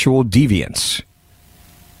and sexual deviants.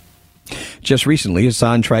 Just recently,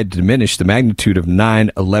 Hassan tried to diminish the magnitude of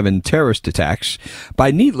 9/11 terrorist attacks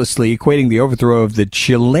by needlessly equating the overthrow of the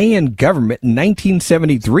Chilean government in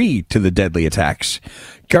 1973 to the deadly attacks,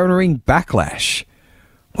 garnering backlash.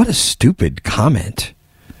 What a stupid comment.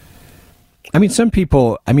 I mean, some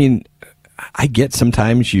people, I get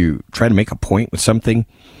sometimes you try to make a point with something.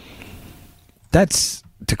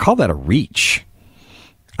 To call that a reach.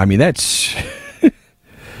 That's,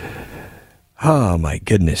 oh my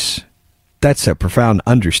goodness. That's a profound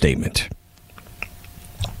understatement.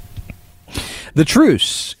 The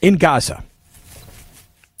truce in Gaza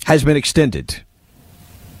has been extended.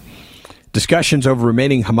 Discussions over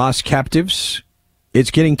remaining Hamas captives, it's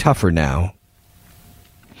getting tougher now.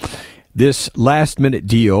 This last-minute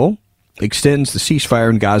deal extends the ceasefire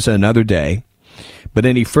in Gaza another day, but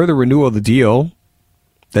any further renewal of the deal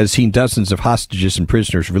that has seen dozens of hostages and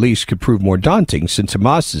prisoners released could prove more daunting, since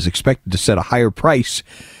Hamas is expected to set a higher price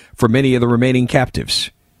for many of the remaining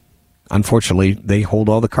captives. Unfortunately, they hold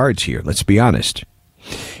all the cards here, let's be honest.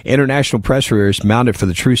 International pressure is mounted for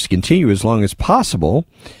the truce to continue as long as possible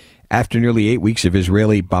after nearly 8 weeks of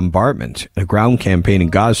Israeli bombardment, a ground campaign in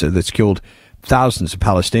Gaza that's killed thousands of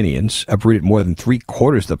Palestinians, uprooted more than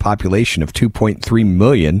 3/4 of the population of 2.3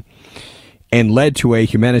 million, and led to a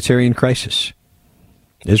humanitarian crisis.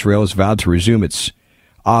 Israel has vowed to resume its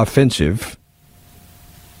offensive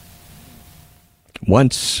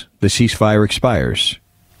once the ceasefire expires.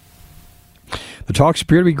 The talks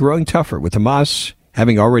appear to be growing tougher, with Hamas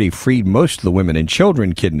having already freed most of the women and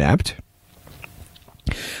children kidnapped.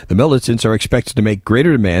 The militants are expected to make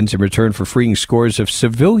greater demands in return for freeing scores of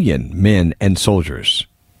civilian men and soldiers.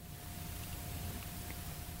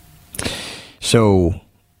 So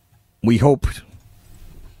we hope,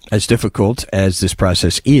 as difficult as this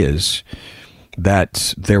process is,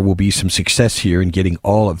 that there will be some success here in getting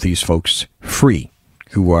all of these folks free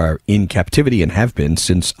who are in captivity and have been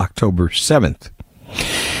since October 7th.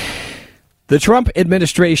 The Trump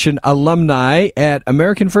administration alumni at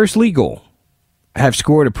American First Legal have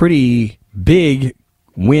scored a pretty big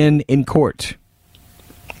win in court.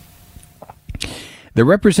 They're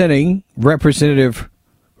representing Representative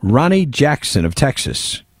Ronnie Jackson of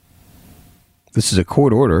Texas. This is a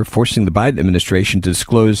court order forcing the Biden administration to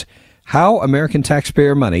disclose how American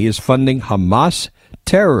taxpayer money is funding Hamas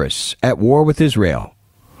terrorists at war with Israel.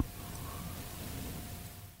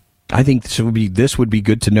 I think this would be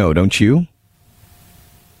good to know, don't you?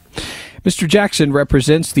 Mr. Jackson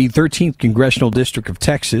represents the 13th Congressional District of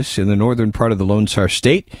Texas in the northern part of the Lone Star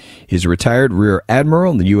State. He's a retired Rear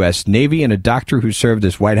Admiral in the U.S. Navy and a doctor who served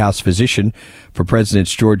as White House physician for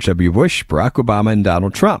Presidents George W. Bush, Barack Obama, and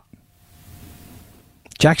Donald Trump.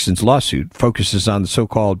 Jackson's lawsuit focuses on the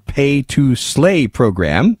so-called pay-to-slay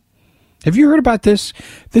program. Have you heard about this?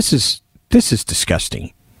 This is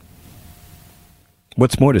disgusting.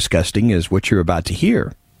 What's more disgusting is what you're about to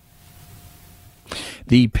hear.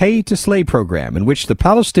 The pay-to-slay program, in which the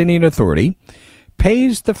Palestinian Authority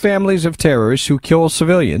pays the families of terrorists who kill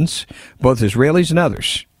civilians, both Israelis and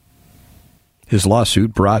others. His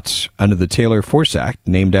lawsuit, brought under the Taylor Force Act,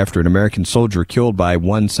 named after an American soldier killed by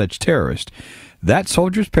one such terrorist. That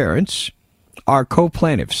soldier's parents are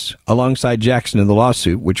co-plaintiffs alongside Jackson in the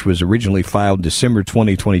lawsuit, which was originally filed December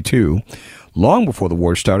 2022, long before the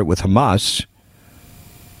war started with Hamas,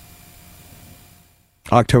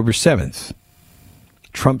 October 7th.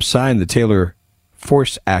 Trump signed the Taylor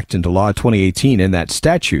Force Act into law in 2018. In that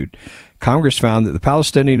statute, Congress found that the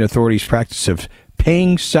Palestinian Authority's practice of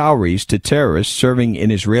paying salaries to terrorists serving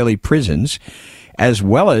in Israeli prisons, as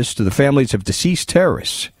well as to the families of deceased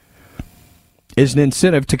terrorists, is an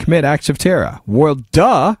incentive to commit acts of terror. Well,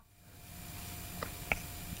 duh!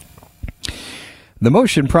 The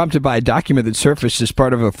motion, prompted by a document that surfaced as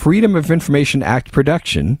part of a Freedom of Information Act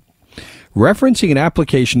production, referencing an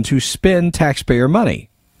application to spend taxpayer money.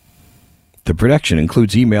 The production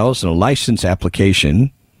includes emails and a license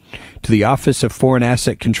application to the Office of Foreign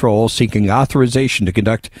Asset Control seeking authorization to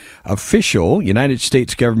conduct official United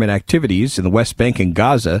States government activities in the West Bank and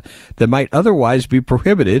Gaza that might otherwise be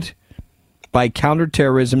prohibited by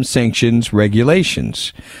counterterrorism sanctions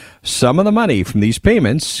regulations. Some of the money from these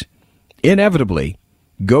payments inevitably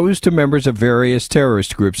goes to members of various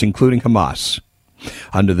terrorist groups, including Hamas.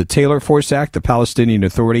 Under the Taylor Force Act, the Palestinian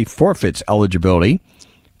Authority forfeits eligibility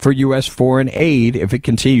for U.S. foreign aid if it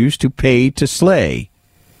continues to pay to slay.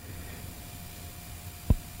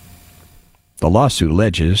 The lawsuit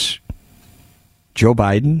alleges Joe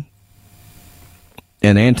Biden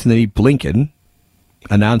and Antony Blinken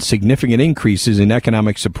announced significant increases in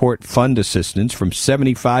economic support fund assistance from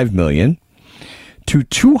 $75 million to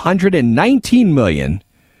 $219 million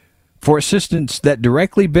for assistance that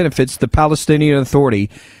directly benefits the Palestinian Authority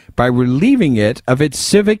by relieving it of its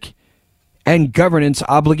civic and governance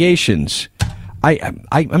obligations. I'm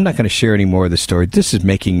not going to share any more of this story. This is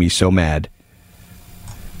making me so mad.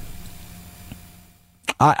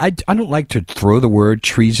 I don't like to throw the word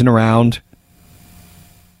treason around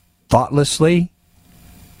thoughtlessly.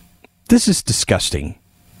 This is disgusting.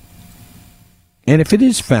 And if it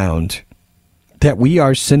is found that we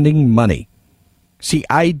are sending money, see,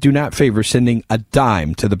 I do not favor sending a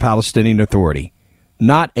dime to the Palestinian Authority.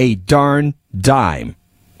 Not a darn dime.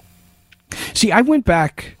 See, I went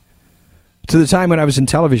back to the time when I was in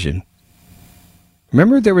television.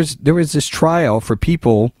 Remember, there was this trial for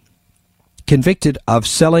people convicted of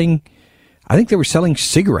selling, I think they were selling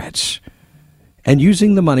cigarettes and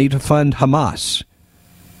using the money to fund Hamas.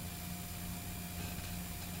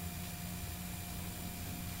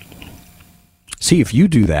 See, if you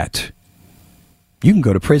do that, you can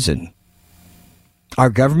go to prison. Our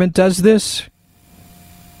government does this.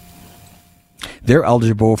 They're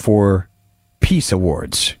eligible for peace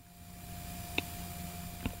awards.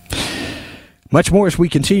 Much more as we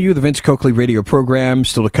continue the Vince Coakley radio program.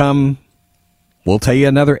 Still to come, we'll tell you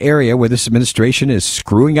another area where this administration is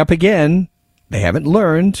screwing up again. They haven't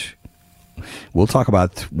learned. We'll talk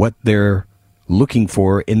about what they're looking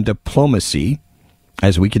for in diplomacy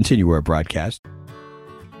as we continue our broadcast.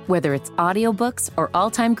 Whether it's audiobooks or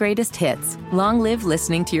all-time greatest hits, long live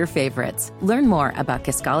listening to your favorites. Learn more about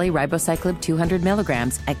Kisqali Ribociclib 200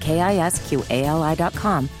 milligrams at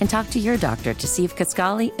KISQALI.com and talk to your doctor to see if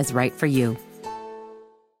Kisqali is right for you.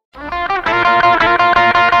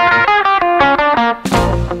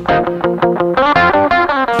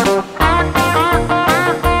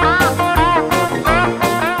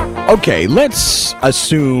 Okay, let's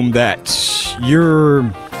assume that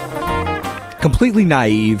you're completely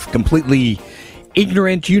naive, completely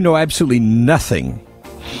ignorant. You know absolutely nothing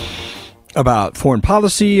about foreign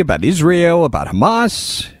policy, about Israel, about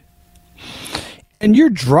Hamas. And you're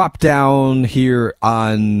dropped down here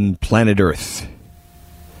on planet Earth.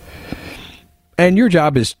 And your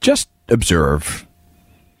job is just observe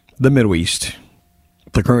the Middle East,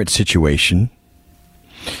 the current situation,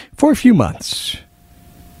 for a few months.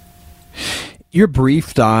 You're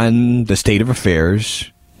briefed on the state of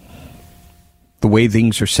affairs, the way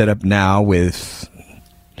things are set up now with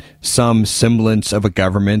some semblance of a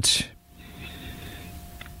government,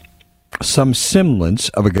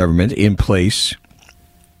 in place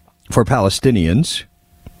for Palestinians.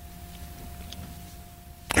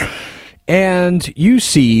 And you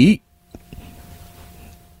see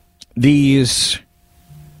these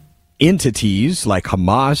entities like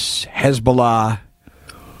Hamas, Hezbollah,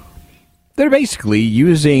 they're basically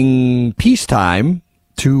using peacetime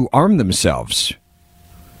to arm themselves.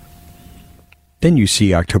 Then you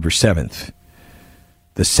see October 7th,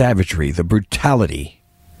 the savagery, the brutality.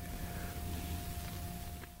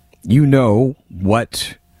 You know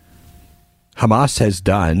what Hamas has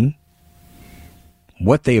done,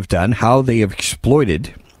 what they have done, how they have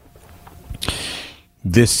exploited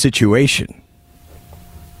this situation.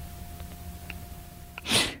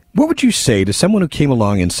 What would you say to someone who came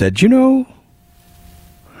along and said, you know,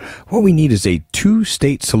 what we need is a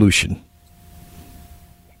two-state solution?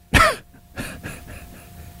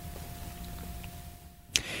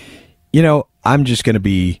 You know, I'm just going to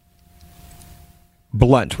be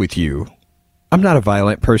blunt with you. I'm not a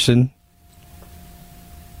violent person.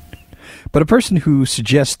 But a person who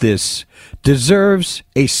suggests this deserves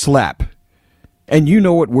a slap. And you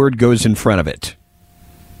know what word goes in front of it.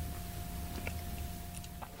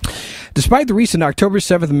 Despite the recent October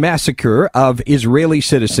 7th massacre of Israeli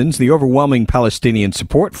citizens, the overwhelming Palestinian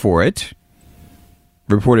support for it,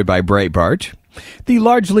 reported by Breitbart, the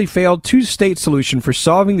largely failed two-state solution for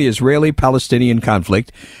solving the Israeli-Palestinian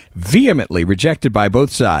conflict, vehemently rejected by both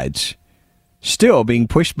sides, still being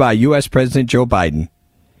pushed by U.S. President Joe Biden,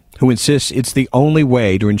 who insists it's the only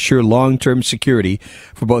way to ensure long-term security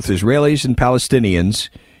for both Israelis and Palestinians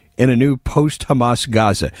in a new post-Hamas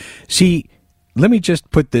Gaza. See, let me just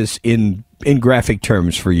put this in graphic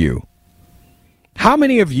terms for you. How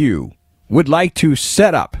many of you would like to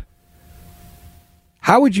set up?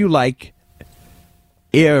 How would you like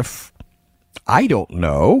if, I don't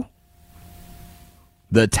know,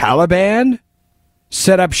 the Taliban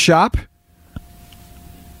set up shop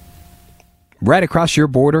right across your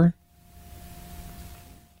border?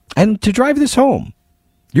 And to drive this home,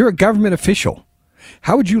 you're a government official.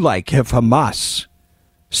 How would you like if Hamas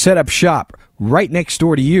set up shop right next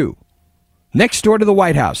door to you, next door to the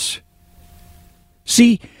White House?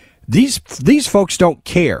 See, these folks don't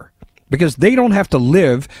care because they don't have to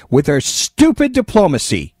live with their stupid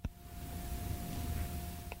diplomacy.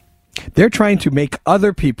 They're trying to make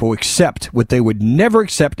other people accept what they would never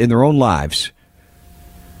accept in their own lives.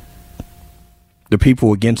 The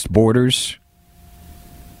people against borders,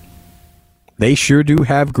 they sure do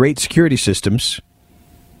have great security systems.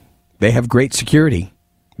 They have great security.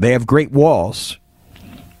 They have great walls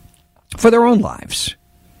for their own lives.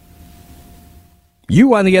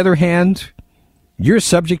 You, on the other hand, you're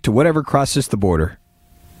subject to whatever crosses the border.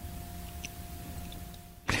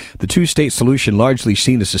 The two-state solution, largely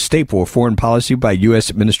seen as a staple of foreign policy by U.S.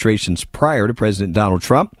 administrations prior to President Donald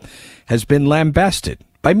Trump, has been lambasted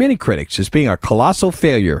by many critics as being a colossal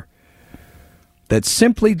failure that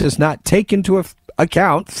simply does not take into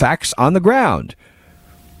account facts on the ground.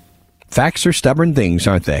 Facts are stubborn things,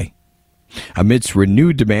 aren't they? Amidst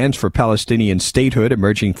renewed demands for Palestinian statehood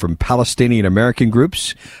emerging from Palestinian American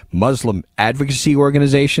groups, Muslim advocacy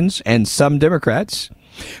organizations, and some Democrats,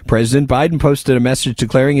 President Biden posted a message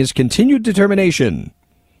declaring his continued determination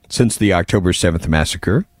since the October 7th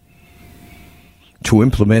massacre to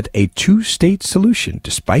implement a two-state solution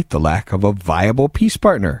despite the lack of a viable peace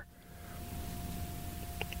partner.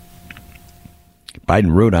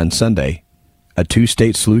 Biden wrote on Sunday, a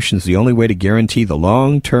two-state solution is the only way to guarantee the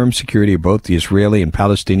long-term security of both the Israeli and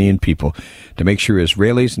Palestinian people, to make sure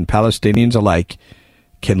Israelis and Palestinians alike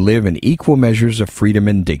can live in equal measures of freedom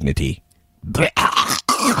and dignity.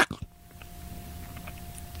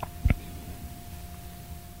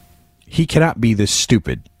 He cannot be this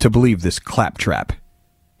stupid to believe this claptrap.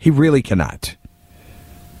 He really cannot.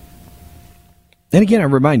 And again, I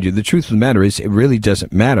remind you, the truth of the matter is it really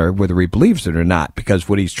doesn't matter whether he believes it or not, because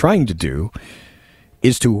what he's trying to do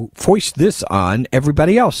is to foist this on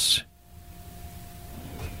everybody else.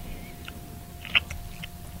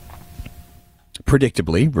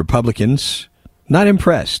 Predictably, Republicans not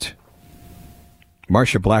impressed.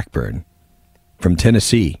 Marsha Blackburn from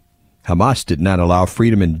Tennessee. Hamas did not allow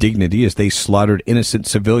freedom and dignity as they slaughtered innocent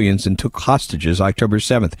civilians and took hostages October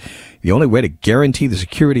 7th. The only way to guarantee the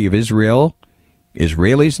security of Israel,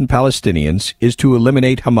 Israelis and Palestinians, is to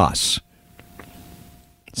eliminate Hamas.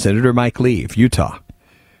 Senator Mike Lee of Utah.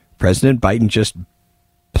 President Biden just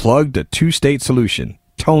plugged a two-state solution.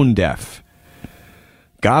 Tone deaf.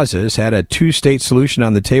 Gaza has had a two-state solution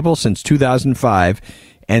on the table since 2005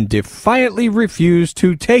 and defiantly refused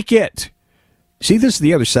to take it. See, this is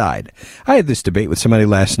the other side. I had this debate with somebody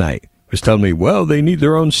last night who was telling me, well, they need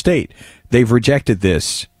their own state. They've rejected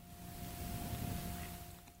this.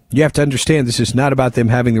 You have to understand this is not about them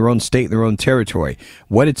having their own state and their own territory.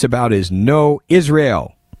 What it's about is no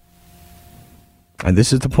Israel. And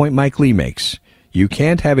this is the point Mike Lee makes. You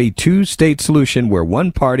can't have a two-state solution where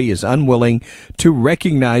one party is unwilling to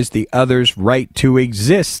recognize the other's right to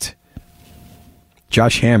exist.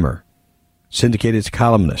 Josh Hammer, Syndicated's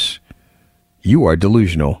columnist. You are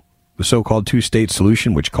delusional. The so-called two-state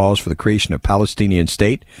solution, which calls for the creation of a Palestinian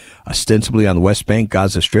state, ostensibly on the West Bank,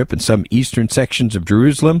 Gaza Strip, and some eastern sections of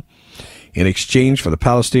Jerusalem, in exchange for the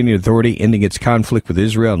Palestinian Authority ending its conflict with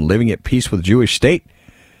Israel and living at peace with the Jewish state,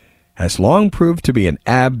 has long proved to be an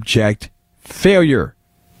abject failure.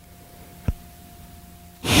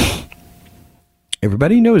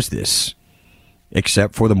 Everybody knows this,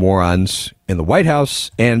 except for the morons in the White House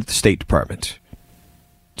and the State Department.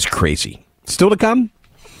 It's crazy. Still to come,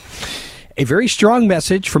 a very strong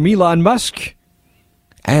message from Elon Musk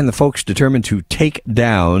and the folks determined to take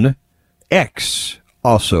down X,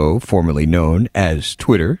 also formerly known as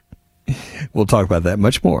Twitter. We'll talk about that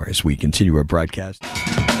much more as we continue our broadcast.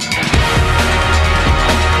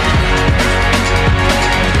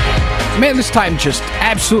 Man, this time just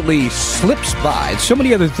absolutely slips by. So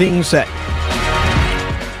many other things that,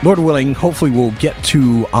 Lord willing, hopefully we'll get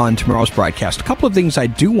to on tomorrow's broadcast. A couple of things I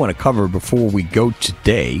do want to cover before we go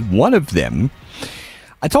today. One of them,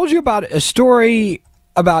 I told you about a story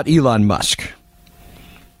about Elon Musk.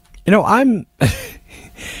 You know,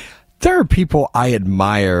 there are people I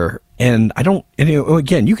admire, and I don't, and, you know,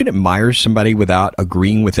 again, you can admire somebody without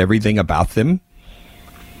agreeing with everything about them.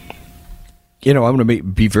 You know, I'm going to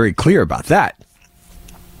be very clear about that.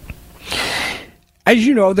 As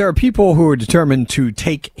you know, there are people who are determined to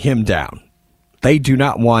take him down. They do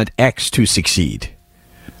not want X to succeed.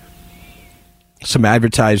 Some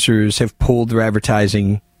advertisers have pulled their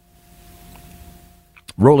advertising.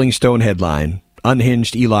 Rolling Stone headline,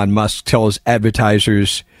 unhinged Elon Musk tells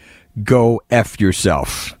advertisers, go F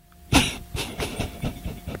yourself. The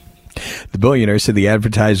billionaire said the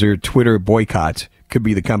advertiser Twitter boycott could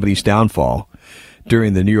be the company's downfall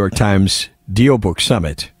during the New York Times Deal Book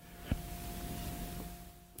Summit.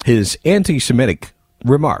 His anti-Semitic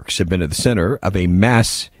remarks have been at the center of a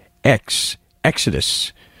mass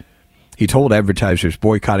exodus. He told advertisers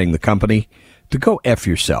boycotting the company to go F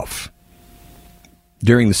yourself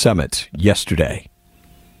during the summit yesterday.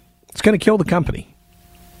 It's going to kill the company.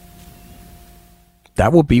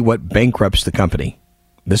 That will be what bankrupts the company.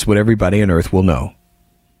 This is what everybody on earth will know.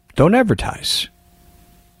 Don't advertise,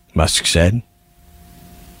 Musk said.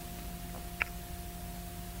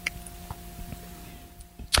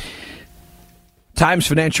 Times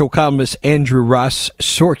financial columnist Andrew Ross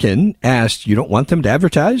Sorkin asked, you don't want them to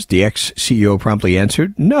advertise? The ex-CEO promptly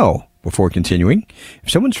answered, no, before continuing.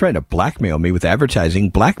 If someone's trying to blackmail me with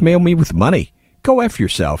advertising, blackmail me with money. Go F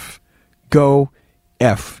yourself. Go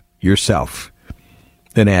F yourself.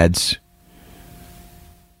 Then adds,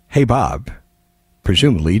 hey, Bob,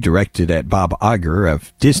 presumably directed at Bob Iger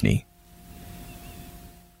of Disney,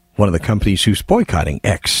 one of the companies who's boycotting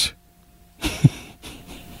X.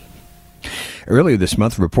 Earlier this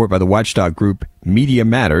month, a report by the watchdog group Media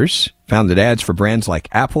Matters found that ads for brands like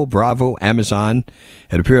Apple, Bravo, Amazon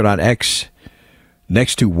had appeared on X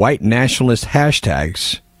next to white nationalist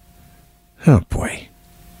hashtags. Oh, boy.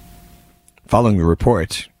 Following the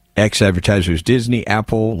report, X advertisers Disney,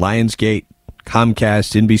 Apple, Lionsgate,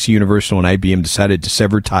 Comcast, NBC Universal, and IBM decided to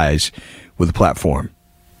sever ties with the platform.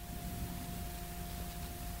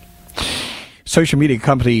 Social media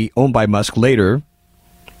company owned by Musk later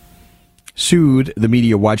sued the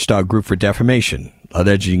media watchdog group for defamation,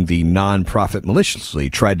 alleging the nonprofit maliciously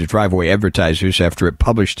tried to drive away advertisers after it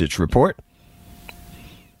published its report.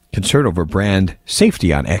 Concern over brand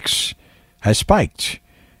safety on X has spiked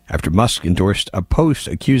after Musk endorsed a post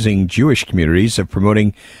accusing Jewish communities of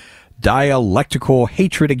promoting dialectical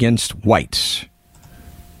hatred against whites.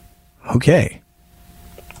 Okay.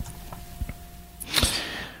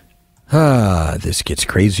 This gets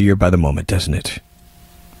crazier by the moment, doesn't it?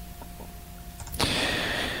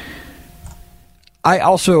 I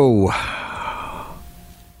also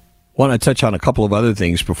want to touch on a couple of other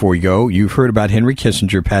things before we go. You've heard about Henry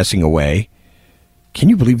Kissinger passing away. Can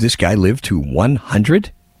you believe this guy lived to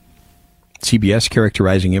 100? CBS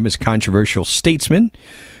characterizing him as controversial statesman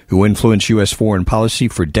who influenced U.S. foreign policy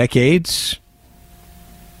for decades.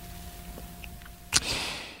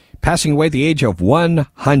 Passing away at the age of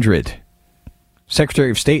 100.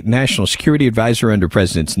 Secretary of State and National Security Advisor under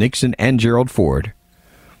Presidents Nixon and Gerald Ford.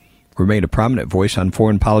 Remained a prominent voice on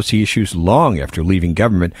foreign policy issues long after leaving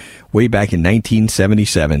government way back in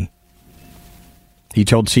 1977. He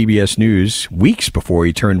told CBS News weeks before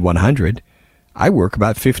he turned 100, I work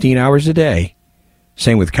about 15 hours a day.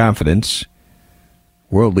 saying with confidence,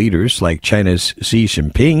 world leaders like China's Xi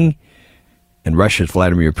Jinping and Russia's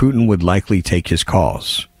Vladimir Putin would likely take his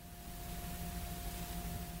calls.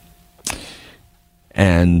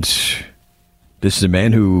 And this is a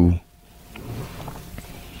man who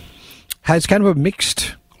has kind of a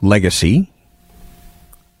mixed legacy,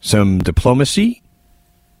 some diplomacy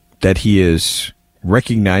that he is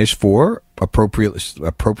recognized for,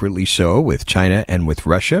 appropriately so, with China and with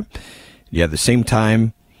Russia. Yet at the same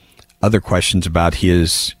time, other questions about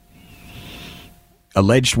his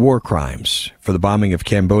alleged war crimes for the bombing of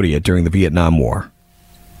Cambodia during the Vietnam War.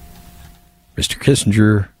 Mr.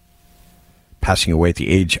 Kissinger passing away at the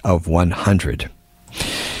age of 100.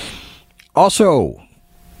 Also,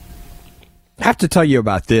 I have to tell you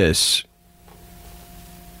about this.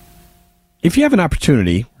 If you have an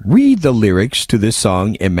opportunity, read the lyrics to this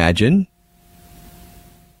song, Imagine.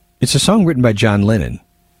 It's a song written by John Lennon.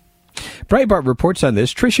 Breitbart reports on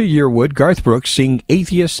this. Trisha Yearwood, Garth Brooks sing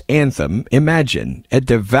atheist anthem, Imagine, at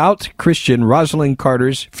devout Christian Rosalind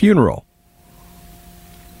Carter's funeral.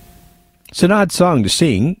 It's an odd song to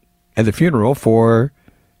sing at the funeral for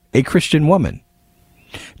a Christian woman.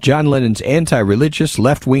 John Lennon's anti-religious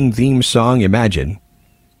left-wing theme song, Imagine.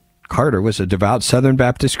 Carter was a devout Southern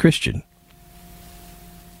Baptist Christian.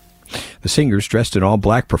 The singers, dressed in all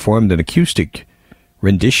black, performed an acoustic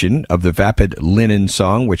rendition of the vapid Lennon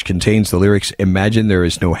song, which contains the lyrics, Imagine there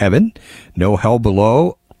is no heaven, no hell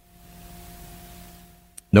below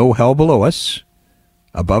us,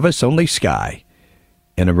 above us only sky,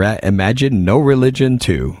 and imagine no religion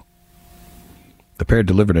too. The pair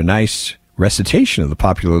delivered a nice recitation of the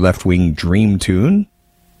popular left-wing dream tune.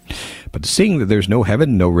 But to sing that there's no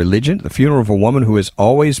heaven, no religion, the funeral of a woman who has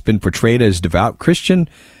always been portrayed as devout Christian,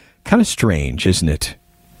 kind of strange, isn't it?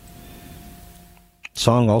 The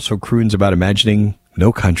song also croons about imagining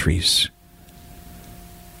no countries.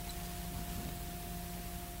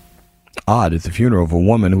 Odd at the funeral of a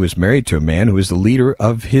woman who is married to a man who is the leader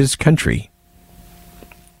of his country.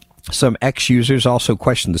 Some ex-users also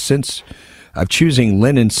questioned the sense of choosing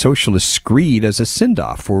Lennon's socialist screed as a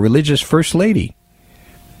send-off for religious First Lady.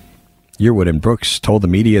 Yearwood and Brooks told the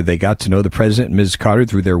media they got to know the President and Mrs. Carter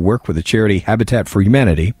through their work with the charity Habitat for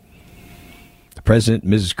Humanity. The President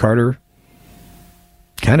and Mrs. Carter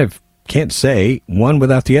kind of can't say one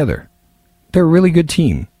without the other. They're a really good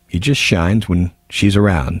team. He just shines when she's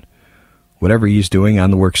around. Whatever he's doing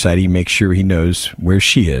on the work site, he makes sure he knows where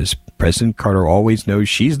she is. President Carter always knows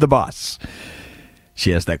she's the boss.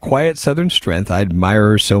 She has that quiet Southern strength. I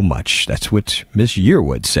admire her so much. That's what Miss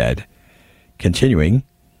Yearwood said. Continuing,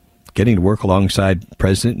 getting to work alongside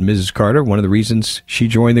President and Mrs. Carter, one of the reasons she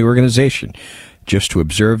joined the organization, just to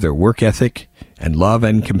observe their work ethic and love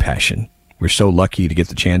and compassion. We're so lucky to get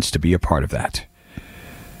the chance to be a part of that.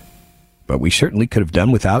 But we certainly could have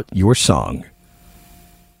done without your song.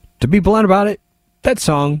 To be blunt about it, that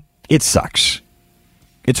song, it sucks.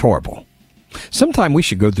 It's horrible. Sometime we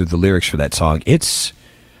should go through the lyrics for that song.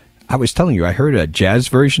 I was telling you, I heard a jazz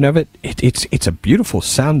version of it. It's a beautiful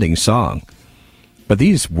sounding song. But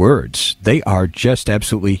these words, they are just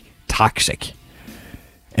absolutely toxic.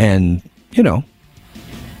 And, you know,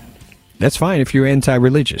 that's fine if you're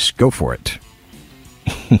anti-religious. Go for it.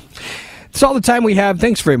 That's all the time we have.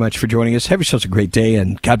 Thanks very much for joining us. Have yourselves a great day,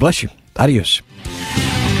 and God bless you. Adios.